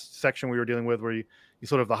last section we were dealing with, where you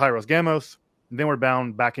sort of the Hyros Gamos, and then we're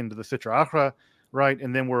bound back into the Sitra Achra, right?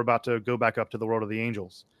 And then we're about to go back up to the world of the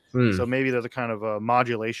angels. So maybe there's a kind of a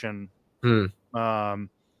modulation. There's a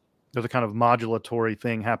kind of modulatory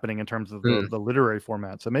thing happening in terms of the literary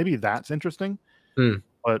format. So maybe that's interesting.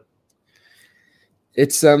 But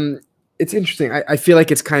it's interesting. I feel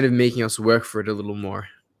like it's kind of making us work for it a little more.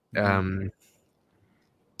 And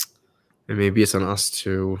maybe it's on us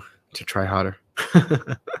to try harder.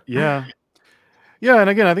 Yeah. And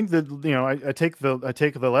again, I think that I take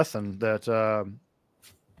the lesson that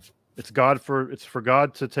it's for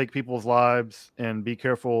God to take people's lives, and be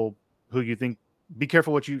careful how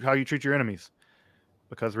you treat your enemies,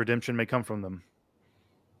 because redemption may come from them.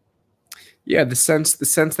 Yeah, the sense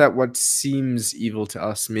that what seems evil to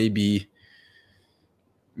us may be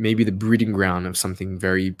the breeding ground of something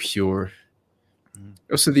very pure.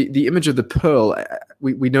 Also, the image of the pearl,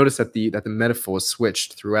 we noticed that the metaphors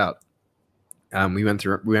switched throughout. We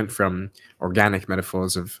went from organic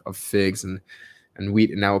metaphors of figs and wheat,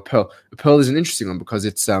 and now a pearl. A pearl is an interesting one because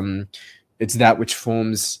it's that which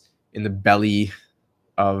forms in the belly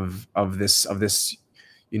of this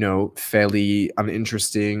fairly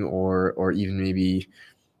uninteresting or even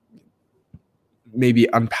maybe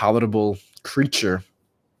unpalatable creature,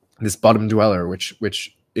 this bottom dweller,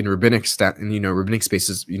 which in rabbinic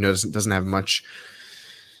spaces, doesn't have much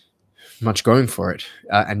going for it,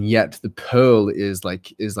 and yet the pearl is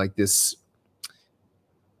like this.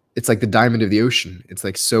 It's like the diamond of the ocean. It's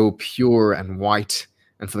like so pure and white,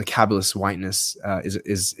 and for the Kabbalist, whiteness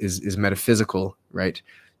is metaphysical, right?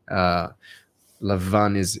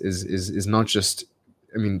 Lavan is not just,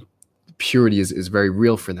 I mean, purity is very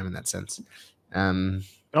real for them in that sense. And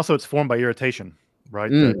also it's formed by irritation,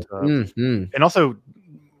 right? And also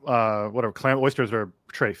clam oysters are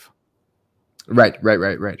treif. Right.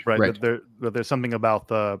 There's something about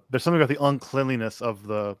the uncleanliness of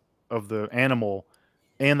the animal,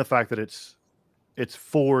 and the fact that it's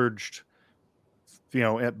forged,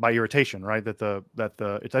 by irritation, right?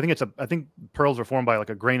 I think pearls are formed by like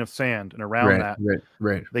a grain of sand, and around that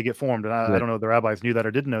they get formed. And I don't know if the rabbis knew that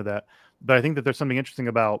or didn't know that, but I think that there's something interesting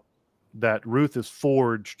about that. Ruth is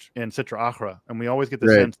forged in Sitra Achra, and we always get the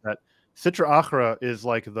sense that Sitra Achra is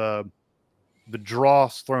like the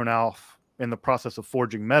dross thrown off in the process of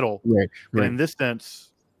forging metal. And in this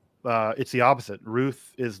sense, it's the opposite.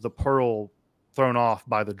 Ruth is the pearl thrown off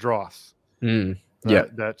by the dross. Yeah.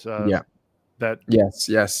 That that Yes.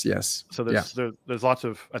 so there's lots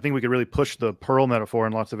of, I think we could really push the pearl metaphor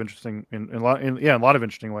in lots of interesting in a lot of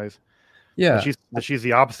interesting ways. Yeah. That she's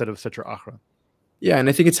the opposite of Sitra Achra. Yeah, and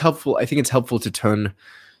I think it's helpful. I think it's helpful to turn,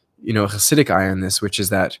 a Hasidic eye on this, which is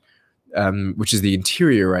that, which is the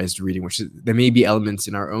interiorized reading. Which is, there may be elements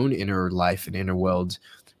in our own inner life and inner world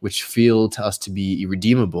which feel to us to be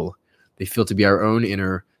irredeemable. They feel to be our own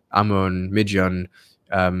inner Ammon, Midian,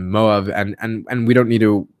 Moab, and we don't need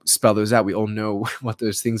to spell those out. We all know what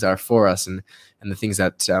those things are for us, and the things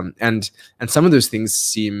that and some of those things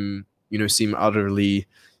seem utterly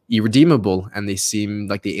irredeemable, and they seem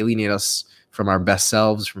like they alienate us from our best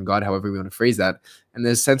selves, from God, however we want to phrase that. And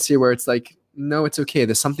there's a sense here where it's like, no, it's okay.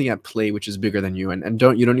 There's something at play which is bigger than you, and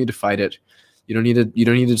you don't need to fight it. You don't need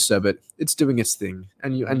to disturb it. It's doing its thing,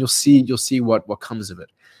 and you'll see what comes of it.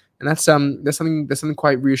 And that's something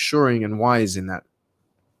quite reassuring and wise in that.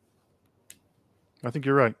 I think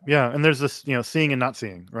you're right. Yeah, and there's this, seeing and not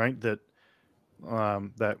seeing, right? That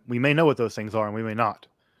that we may know what those things are and we may not.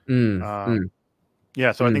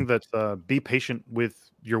 Yeah, so I think that be patient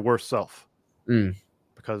with your worst self,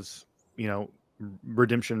 because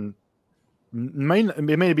redemption may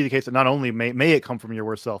be the case that not only may it come from your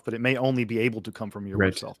worst self, but it may only be able to come from your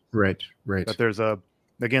worst self. Right. But there's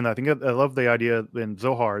again, I think I love the idea in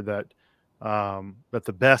Zohar that that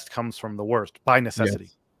the best comes from the worst by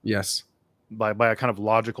necessity. Yes. By a kind of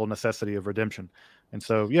logical necessity of redemption. And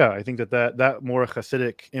so, yeah, I think that more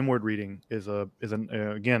Hasidic inward reading is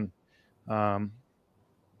again,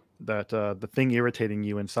 that the thing irritating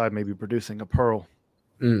you inside may be producing a pearl.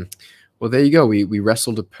 Well, there you go. We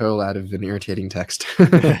wrestled a pearl out of an irritating text.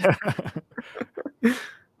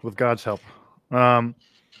 With God's help.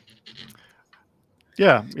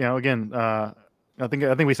 Yeah, again, I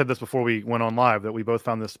think we said this before we went on live, that we both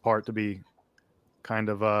found this part to be kind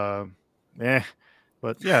of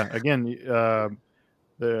but yeah, again,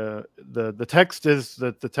 the text is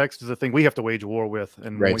the text is a thing we have to wage war with,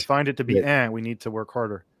 and when we find it to be we need to work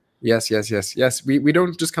harder. Yes. We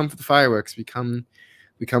don't just come for the fireworks. We come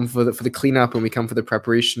for the cleanup, and we come for the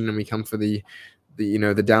preparation, and we come for the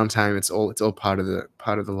downtime. It's all part of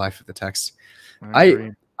the life of the text.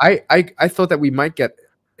 I thought that we might get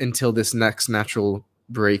until this next natural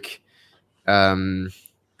break, and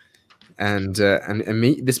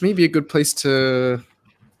this may be a good place to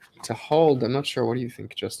hold. I'm not sure. What do you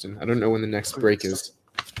think, Justin? I don't know when the next break is.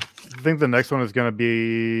 I think the next one is going to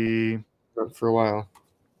be for a while.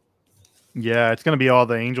 Yeah, it's going to be all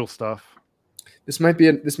the angel stuff. This might be.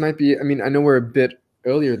 I mean, I know we're a bit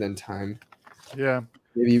earlier than time. Yeah.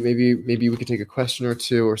 Maybe we could take a question or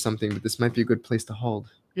two or something, but this might be a good place to hold.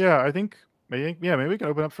 Yeah, I think maybe we can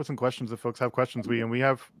open up for some questions if folks have questions.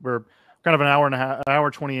 We're kind of an hour and a half, an hour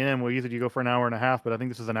 20 in. We usually go for an hour and a half, but I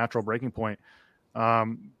think this is a natural breaking point.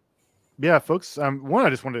 Yeah, folks. One, I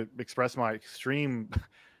just want to express my extreme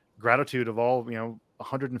gratitude of all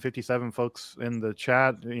 157 folks in the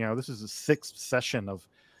chat. This is the 6th session of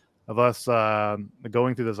us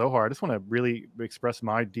going through the Zohar. I just want to really express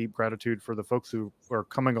my deep gratitude for the folks who are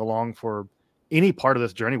coming along for any part of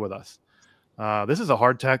this journey with us. This is a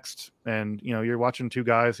hard text, and you're watching two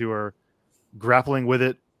guys who are grappling with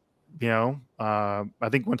it. I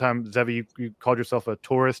think one time, Zevi, you called yourself a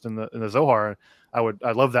tourist in the Zohar.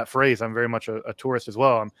 I love that phrase. I'm very much a tourist as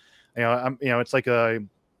well. It's like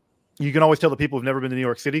you can always tell the people who've never been to New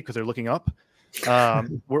York City because they're looking up.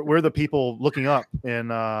 We're the people looking up in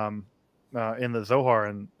the Zohar,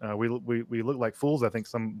 and we look like fools, I think,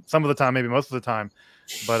 some of the time, maybe most of the time.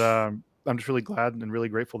 But I'm just really glad and really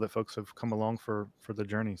grateful that folks have come along for the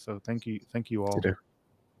journey. So thank you all. To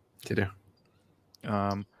do.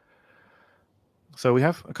 So we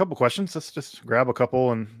have a couple questions. Let's just grab a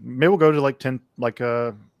couple, and maybe we'll go to like 10, like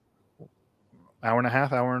a hour and a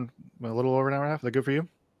half, a little over an hour and a half. Is that good for you?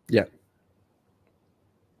 Yeah.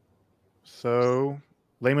 So,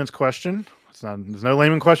 layman's question. There's no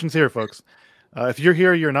layman questions here, folks. If you're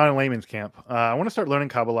here, you're not in layman's camp. I want to start learning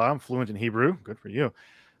Kabbalah. I'm fluent in Hebrew. Good for you.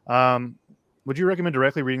 Would you recommend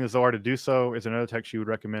directly reading the Zohar to do so? Is there another text you would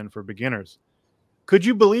recommend for beginners? Could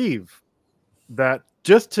you believe that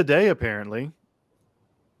just today, apparently,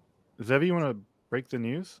 Zevi, you want to break the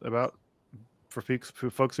news about for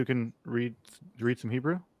folks who can read some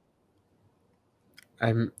Hebrew?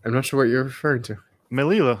 I'm not sure what you're referring to.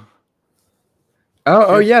 Melila.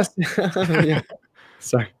 Oh yes. Yeah.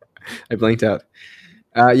 Sorry, I blanked out.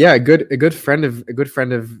 Yeah, a good friend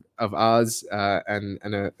of ours, and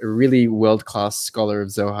a really world-class scholar of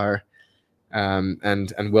Zohar,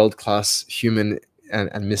 and world-class human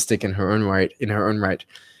and mystic in her own right.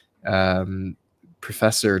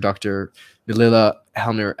 Professor Dr. Melila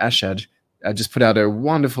Helner Eshed just put out a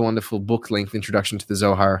wonderful, wonderful book-length introduction to the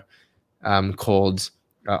Zohar called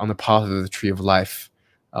 "On the Path of the Tree of Life."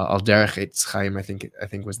 Al Derech Eitz Chaim, I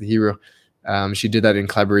think was the hero. She did that in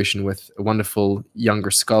collaboration with a wonderful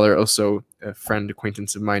younger scholar, also a friend,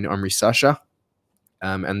 acquaintance of mine, Omri Sasha.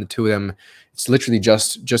 And the two of them, it's literally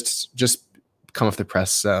just come off the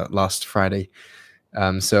press last Friday.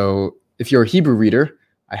 So if you're a Hebrew reader,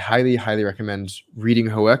 I highly, highly recommend reading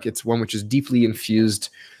Hoek. It's one which is deeply infused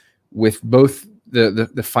with both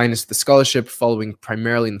the finest, the scholarship, following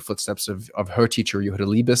primarily in the footsteps of her teacher, Yehuda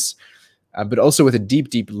Liebes, but also with a deep,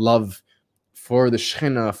 deep love for the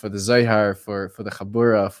Shechina, for the Zohar, for the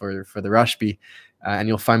Chabura, for the Rashbi. And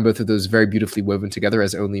you'll find both of those very beautifully woven together,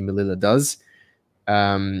 as only Melilla does.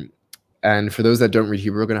 And for those that don't read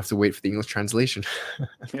Hebrew, we're going to have to wait for the English translation.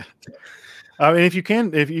 Yeah. And if you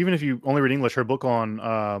can, even if you only read English, her book on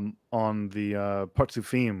the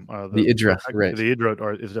Partsufim, the Idra, right? The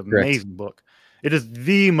Idra is an amazing book. It is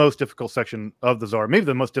the most difficult section of the Zohar, maybe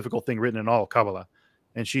the most difficult thing written in all of Kabbalah,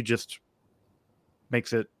 and she just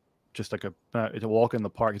makes it just like it's a walk in the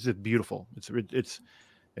park. It's just beautiful.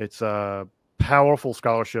 It's a powerful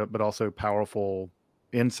scholarship, but also powerful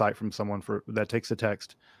insight from someone that takes the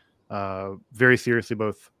text very seriously,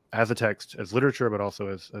 both as a text, as literature, but also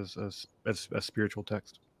as spiritual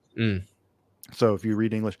text. So if you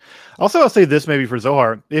read English, also I'll say this maybe for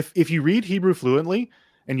Zohar, if you read Hebrew fluently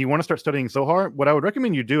and you want to start studying Zohar, what I would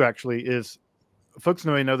recommend you do actually is, folks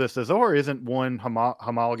may know this, the Zohar isn't one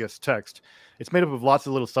homologous text. It's made up of lots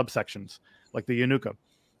of little subsections, like the Yanuka.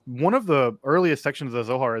 One of the earliest sections of the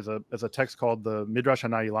Zohar is a text called the Midrash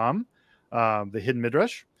HaNa'ilam, the hidden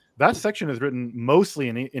Midrash. That section is written mostly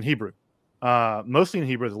in Hebrew. Mostly in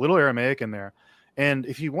Hebrew. There's a little Aramaic in there. And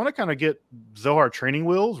if you want to kind of get Zohar training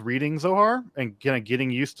wheels, reading Zohar and kind of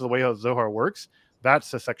getting used to the way how Zohar works,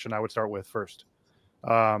 that's the section I would start with first.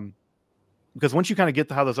 Because once you kind of get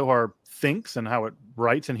to how the Zohar thinks and how it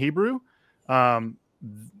writes in Hebrew,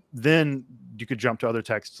 then you could jump to other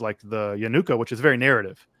texts like the Yanuka, which is very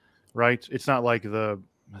narrative, right? It's not like the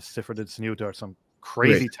Sefer Zohar or some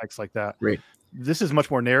crazy text like that. Right. This is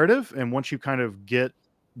much more narrative, and once you kind of get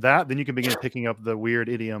that, then you can begin picking up the weird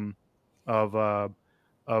idiom of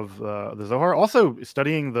the Zohar. Also,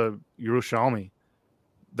 studying the Yerushalmi,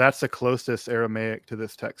 that's the closest Aramaic to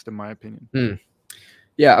this text, in my opinion.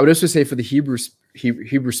 Yeah, I would also say for the Hebrew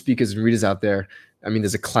speakers and readers out there, I mean,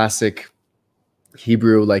 there's a classic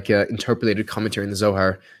Hebrew interpolated commentary in the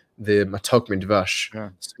Zohar, the Matok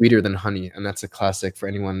Midvash, sweeter than honey, and that's a classic for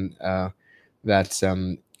anyone that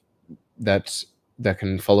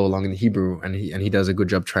can follow along in the Hebrew, and he does a good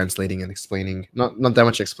job translating and explaining. Not that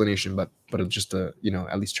much explanation, but just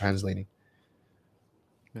at least translating.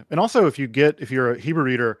 Yeah. And also, if you're a Hebrew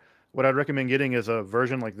reader, what I'd recommend getting is a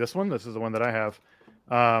version like this one. This is the one that I have.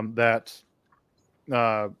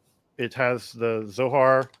 It has the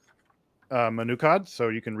Zohar Manukad, so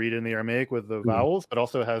you can read in the Aramaic with the vowels, but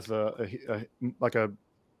also has in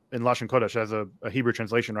Lashon Kodesh has a Hebrew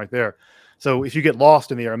translation right there. So if you get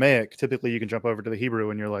lost in the Aramaic, typically you can jump over to the Hebrew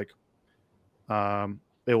and you're like,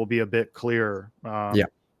 it will be a bit clearer.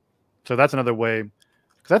 So that's another way.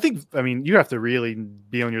 Because you have to really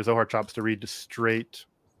be on your Zohar chops to read straight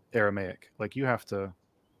Aramaic. Like you have to,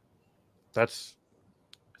 it's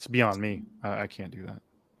beyond me. I can't do that.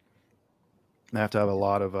 I have to have a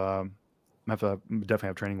lot of, definitely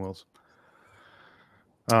have training wheels.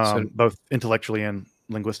 Both intellectually and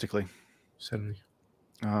linguistically. Certainly.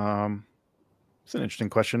 It's an interesting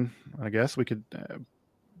question. I guess we could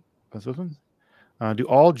do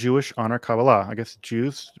all Jewish honor Kabbalah? I guess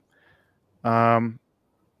Jews,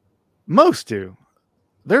 most do.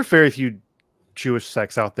 There are very few Jewish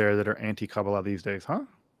sects out there that are anti-Kabbalah these days, huh?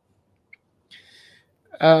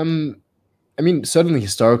 I mean, certainly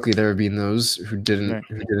historically there have been those who didn't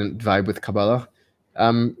vibe with Kabbalah.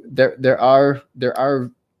 There are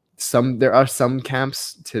some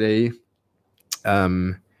camps today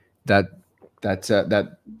that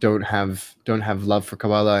don't have love for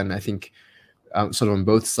Kabbalah, and I think sort of on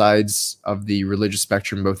both sides of the religious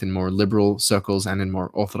spectrum, both in more liberal circles and in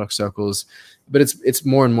more orthodox circles. But it's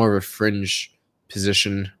more and more of a fringe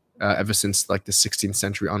position ever since like the 16th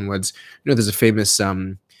century onwards. There's a famous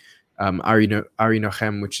Ari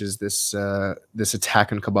Nochem, which is this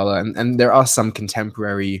attack on Kabbalah, and there are some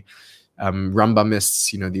contemporary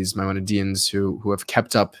Rambamists, these Maimonideans who have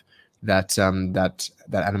kept up that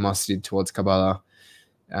animosity towards Kabbalah.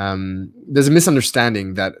 There's a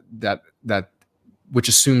misunderstanding that which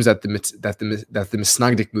assumes that the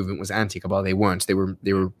Misnagdic movement was anti-Kabbalah. They weren't. They were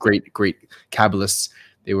great Kabbalists.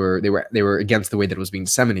 They were against the way that it was being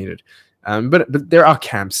disseminated. But there are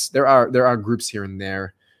camps. There are groups here and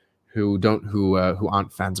there who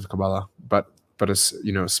aren't fans of Kabbalah, but a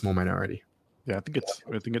small minority. Yeah, I think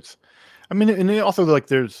it's. I mean, and it also like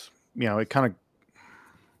there's it kind of.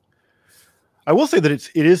 I will say that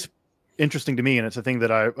it is interesting to me, and it's a thing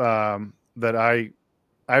that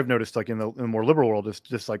I've noticed like in the more liberal world is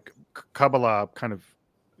just like Kabbalah kind of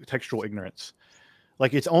textual ignorance.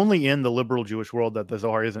 Like it's only in the liberal Jewish world that the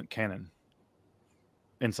Zohar isn't canon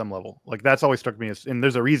in some level. Like that's always struck me as, and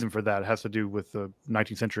there's a reason for that. It has to do with the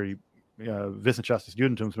 19th century Wissenschaftliches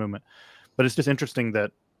Judentum movement. But it's just interesting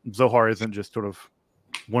that Zohar isn't just sort of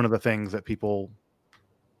one of the things that people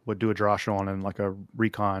would do a drash on and like a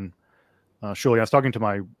recon. Surely I was talking to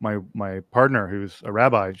my partner who's a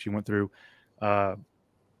rabbi. She went through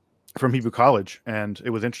from Hebrew college, and it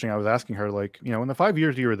was interesting. I was asking her, like, in the 5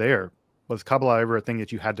 years you were there, was Kabbalah ever a thing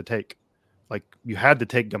that you had to take? Like you had to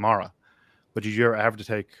take Gemara, but did you ever have to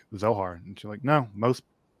take Zohar? And she's like, no, most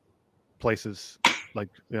places, like,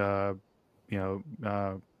 it's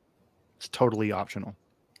totally optional.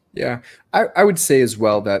 Yeah, I would say as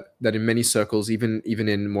well that in many circles, even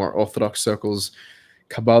in more orthodox circles,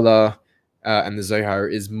 Kabbalah and the Zohar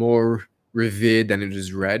is more revered than it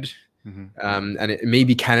is read. And it may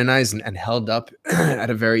be canonized and held up at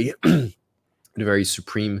a very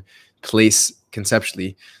supreme place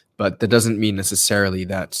conceptually, but that doesn't mean necessarily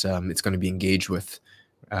that it's going to be engaged with,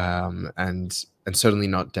 and certainly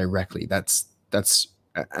not directly. That's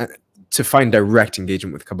to find direct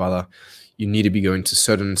engagement with Kabbalah, you need to be going to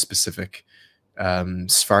certain specific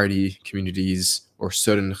Sephardi communities or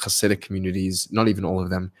certain Hasidic communities. Not even all of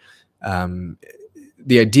them.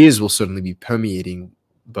 The ideas will certainly be permeating,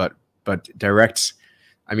 but direct.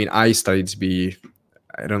 I mean, I studied to be.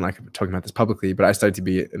 I don't like talking about this publicly, but I studied to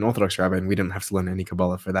be an Orthodox rabbi, and we didn't have to learn any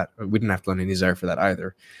Kabbalah for that. We didn't have to learn any Zohar for that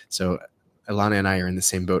either. So Alana and I are in the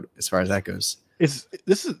same boat as far as that goes. Do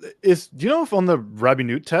you know if on the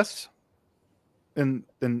Rabbinut test in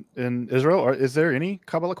Israel, or is there any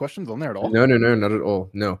Kabbalah questions on there at all? No, not at all.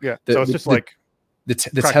 No. Yeah. So it's just like the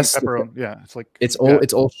test. Yeah, it's like it's all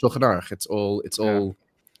Shulchan Aruch. It's all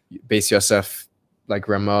Beis Yosef, like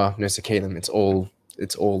Ramah, Nesa Kalim. It's all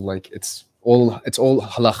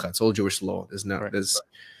halacha. It's all Jewish law. There's no. Right. There's.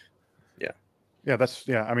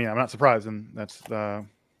 Yeah. I mean, I'm not surprised, and that's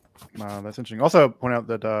interesting. Also, point out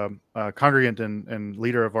that congregant and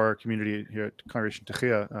leader of our community here at Congregation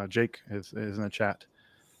Techia, Jake, is in the chat.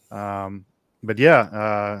 But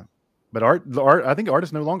Art. I think Art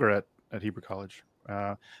is no longer at Hebrew College.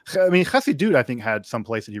 I mean, Chassidut, I think, had some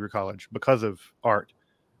place at Hebrew College because of Art,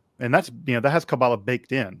 and that's that has Kabbalah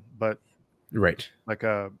baked in, but right, like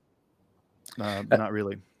not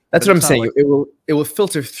really. That's what I'm saying. Like, it will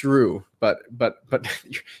filter through, but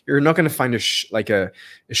you're not going to find a shir.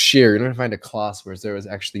 You're not going to find a class where there is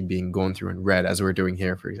actually being gone through and read as we're doing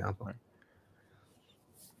here, for example.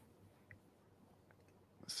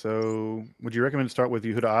 So, would you recommend to start with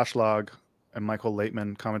Yehuda Ashlag and Michael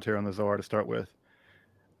Laitman commentary on the Zohar to start with?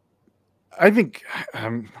 I think. I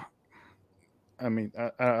mean,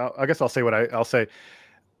 I guess I'll say what I'll say.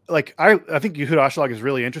 Like I think Yehuda Ashlag is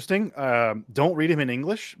really interesting. Don't read him in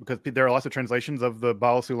English because there are lots of translations of the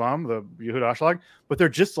Baal Sulam, the Yehuda Ashlag, but they're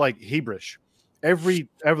just like Hebrewish. Every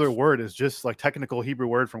word is just like technical Hebrew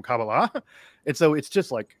word from Kabbalah, and so it's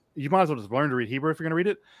just like you might as well just learn to read Hebrew if you're going to read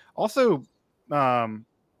it. Also,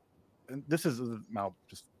 this is I'll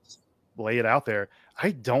just lay it out there.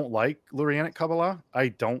 I don't like Lurianic Kabbalah. I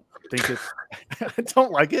don't think it's. I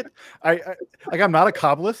don't like it. I'm not a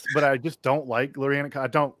Kabbalist, but I just don't like Lurianic. I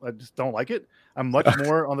just don't like it. I'm much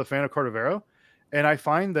more on the fan of Cordovero, and I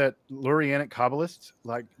find that Lurianic Kabbalists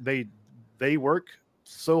like they work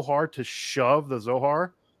so hard to shove the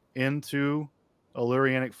Zohar into a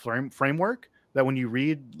Lurianic framework that when you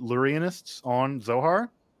read Lurianists on Zohar,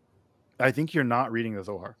 I think you're not reading the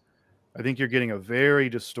Zohar. I think you're getting a very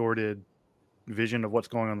distorted vision of what's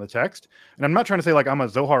going on in the text. And I'm not trying to say like I'm a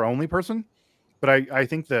Zohar only person, but I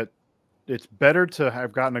think that it's better to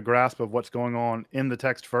have gotten a grasp of what's going on in the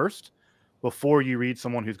text first before you read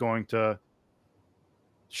someone who's going to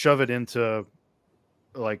shove it into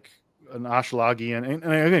like an Ashlagi. And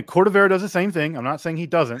again, Cordovero does the same thing. I'm not saying he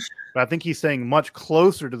doesn't, but I think he's saying much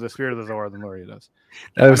closer to the spirit of the Zohar than Luria does.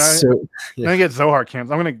 That was I'm going to get Zohar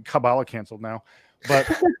canceled. I'm going to get Kabbalah canceled now. But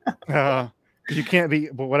you can't be,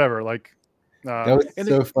 but whatever. Like, that was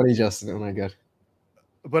so funny, Justin. Oh my god!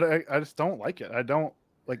 But I just don't like it. I don't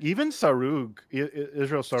like even Sarug,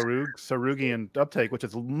 Israel Sarugian uptake, which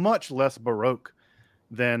is much less baroque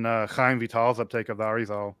than Chaim Vital's uptake of the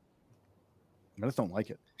Arizal. I just don't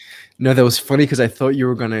like it. No, that was funny because I thought you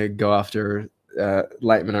were gonna go after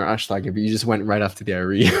Lightman or Ashlag, but you just went right after the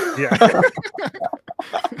Ari. Yeah.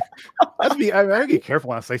 I be careful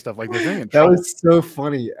when I say stuff like this. That was so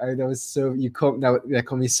funny. That was so you caught that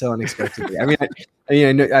caught me so unexpectedly. I know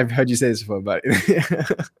I've heard you say this before, but in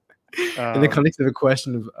the context of a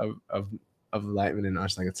question of Lightman and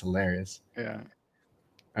Ashlag, it's hilarious. Yeah.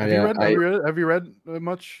 Have you read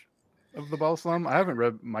much of the Baal Islam? I haven't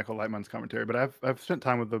read Michael Lightman's commentary, but I've spent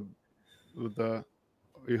time with the Yehud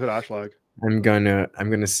Ashlag. I'm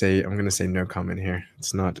gonna say no comment here.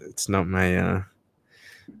 It's not my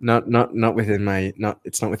not within my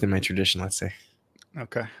tradition, let's say.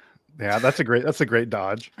 Okay. Yeah, that's a great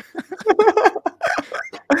dodge.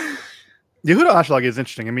 Yehuda Ashlag is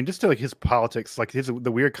interesting. I mean, just to like his politics, like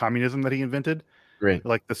the weird communism that he invented, right?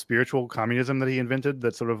 Like the spiritual communism that he invented,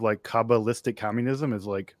 that sort of like Kabbalistic communism is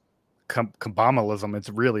like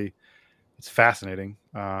Kabbalism. It's fascinating.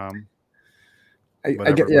 I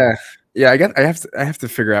have to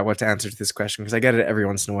figure out what to answer to this question, because I get it every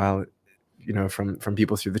once in a while, from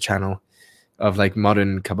people through the channel of like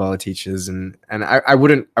modern Kabbalah teachers, and I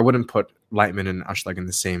wouldn't put Lightman and Ashlag in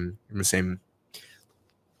the same.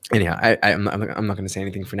 Anyhow, I'm not going to say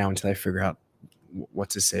anything for now until I figure out what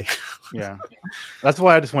to say. Yeah, that's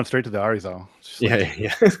why I just went straight to the Arizal. Yeah.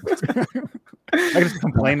 I can just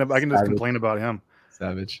complain about him.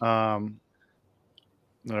 Savage. Whatever.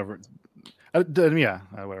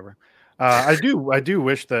 Whatever. I do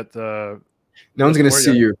wish that no one's going to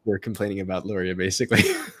sue you for complaining about Luria, basically.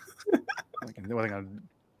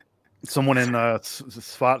 Someone in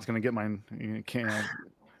Sfat's going to get mine. You can't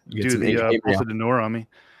do the Pulsa de Noor on me.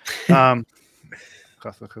 But I'm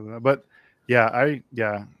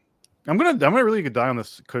gonna really die on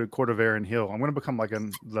this Cordoveran hill. I'm gonna become like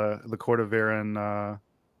the Cordoveran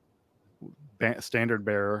standard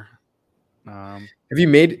bearer. Have you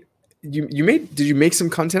made? Did you make some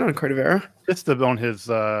content on Cordovera? Just on his.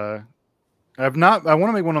 I've not. I want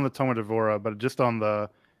to make one on the Toma Devora, but just on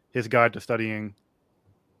his guide to studying.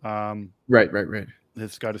 Right.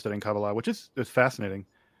 His guide to studying Kabbalah, which is fascinating.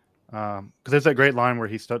 Because there's that great line where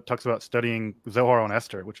he talks about studying Zohar on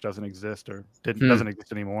Esther, which doesn't exist or doesn't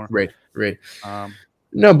exist anymore. Right.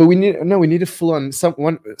 No, but we need a full on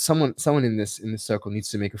someone in this circle needs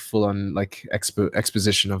to make a full on like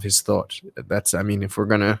exposition of his thought. That's, I mean, if we're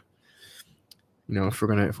gonna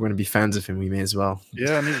be fans of him, we may as well.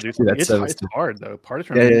 Yeah, I need to do something. It's hard though. Part of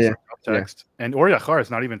translation text, and Or Yachar is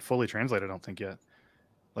not even fully translated, I don't think yet.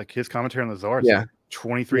 Like his commentary on the Zohar is like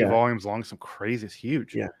 23 volumes long, some crazy. It's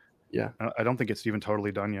huge. Yeah. I don't think it's even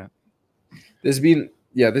totally done yet. There's been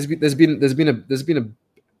a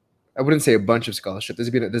I wouldn't say a bunch of scholarship. There's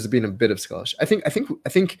been a bit of scholarship. I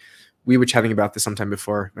think we were chatting about this sometime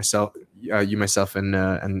before, myself,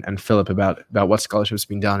 and Philip about what scholarship's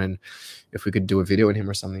been done, and if we could do a video on him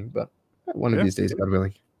or something. But one of these days, God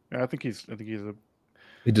willing. Yeah, I think he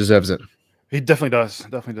deserves it. He definitely does.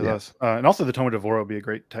 And also the Toma Devora would be a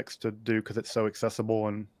great text to do because it's so accessible,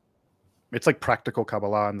 and it's like practical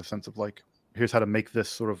Kabbalah in the sense of like, here's how to make this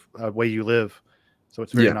sort of way you live. So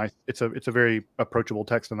it's very nice. It's a very approachable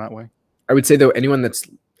text in that way. I would say though, anyone that's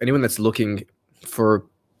looking for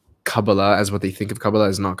Kabbalah as what they think of Kabbalah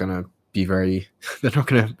is not going to be they're not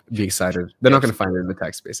going to be excited. They're not going to find it in the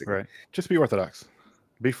text, basically. Right. Just be Orthodox.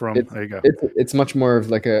 Be from. There you go. It's much more of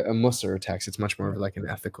like a Musar text. It's much more of like an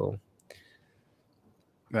ethical.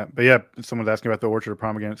 Yeah, but yeah, someone's asking about the Orchard of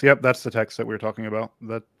Pomegranates. Yep, that's the text that we were talking about.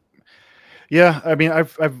 Yeah, I mean,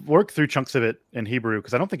 I've worked through chunks of it in Hebrew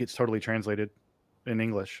because I don't think it's totally translated in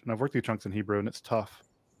English, and I've worked through chunks in Hebrew, and it's tough.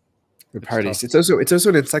 The parties. It's also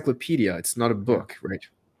an encyclopedia. It's not a book, right?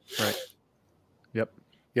 Right. Yep.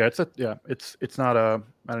 Yeah, it's not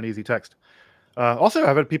an easy text. Also,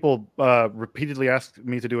 I've had people repeatedly ask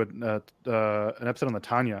me to do an episode on the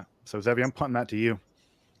Tanya. So Zevi, I'm punting that to you.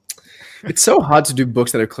 It's so hard to do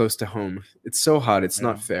books that are close to home. It's so hard. It's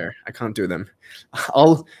not fair. I can't do them.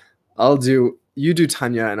 You do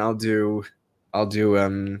Tanya, and I'll do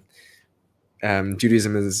Judaism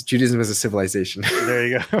as a civilization. There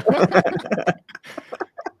you go.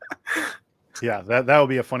 Yeah, that would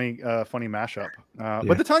be a funny mashup.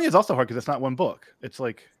 But the Tanya is also hard because it's not one book. It's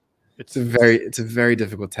like it's a very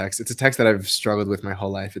difficult text. It's a text that I've struggled with my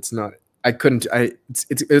whole life. It's not.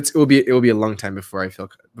 It will be a long time before I feel.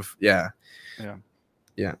 Yeah.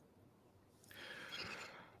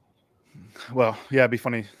 Well, yeah, it'd be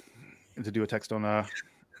funny to do a text on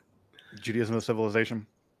Judaism as a civilization.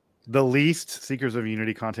 The least seekers of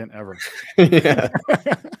unity content ever. Yeah.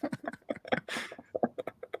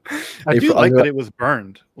 I do like that it was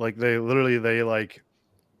burned. Like they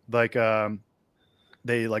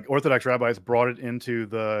Orthodox rabbis brought it into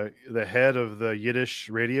the head of the Yiddish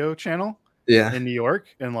radio channel in New York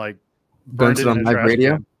and like burned it on live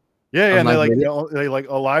radio. Yeah, and Unlike they like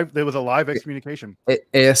a live. There was a live excommunication.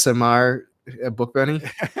 ASMR book burning.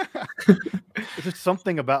 It's just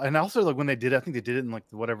something about, and also like when they did, I think they did it in like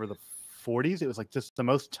whatever the 40s. It was like just the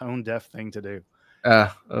most tone deaf thing to do.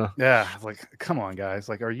 Yeah, like come on, guys.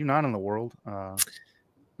 Like, are you not in the world?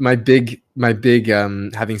 My big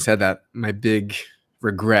having said that, my big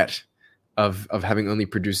regret of having only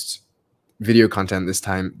produced video content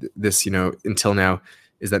this until now,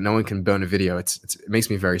 is that no one can burn a video. It makes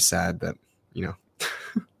me very sad that you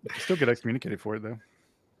still get excommunicated for it though.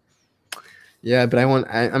 Yeah, but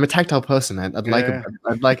I'm a tactile person. I'd like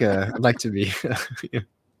to be.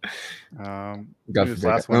 God forbid.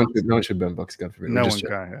 Last one. No one should burn books. God forbid. No one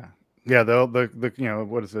can. Yeah. The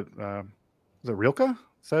what is it? Is it Rilke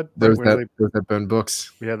said? Those that burn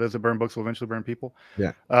books. Yeah, those that burn books will eventually burn people.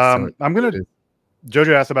 Yeah. I'm gonna.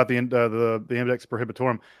 Jojo asked about the Index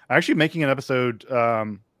Prohibitorum. I'm actually making an episode.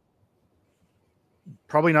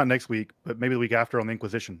 Probably not next week, but maybe the week after on the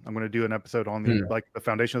Inquisition. I'm going to do an episode on the the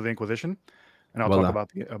foundation of the Inquisition, and I'll talk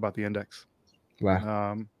about the Index.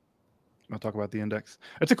 Wow. I'll talk about the Index.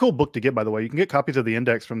 It's a cool book to get, by the way. You can get copies of the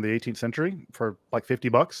Index from the 18th century for like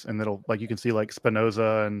 $50, and it'll like you can see like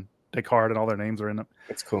Spinoza and Descartes and all their names are in it.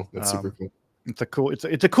 That's cool. That's super cool.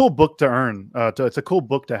 It's a cool book to earn. It's a cool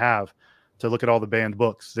book to have to look at all the banned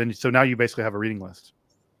books. So now you basically have a reading list.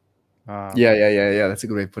 Yeah. That's a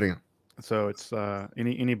good way of putting it. So it's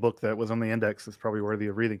any book that was on the Index is probably worthy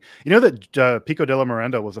of reading. You know that Pico della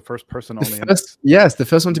Miranda was the first person on the Index? Yes, the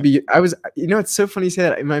first one to be. It's so funny you say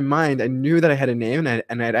that. In my mind, I knew that I had a name, and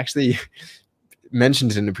I'd actually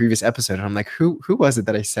mentioned it in a previous episode. And I'm like, who was it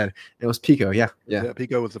that I said? It was Pico. Yeah.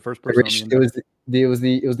 Pico was the first person on the Index. It was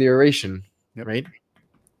the oration, right?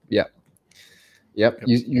 Yep.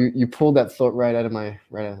 You pulled that thought right out of my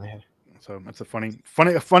head. So that's a funny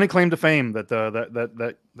claim to fame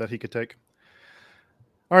that he could take.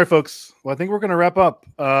 All right, folks. Well, I think we're going to wrap up.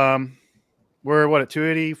 We're at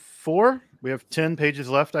 284. We have 10 pages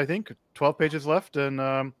left. I think 12 pages left, and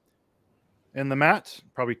in the mat,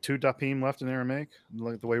 probably 2 dapim left in Aramaic.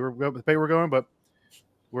 Like the way we're going, but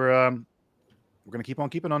we're going to keep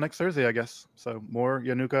on keeping on next Thursday, I guess. So more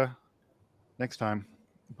Yanuka next time.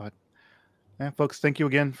 But folks, thank you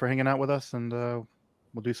again for hanging out with us, and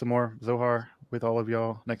we'll do some more Zohar with all of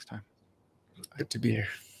y'all next time. Good to be here.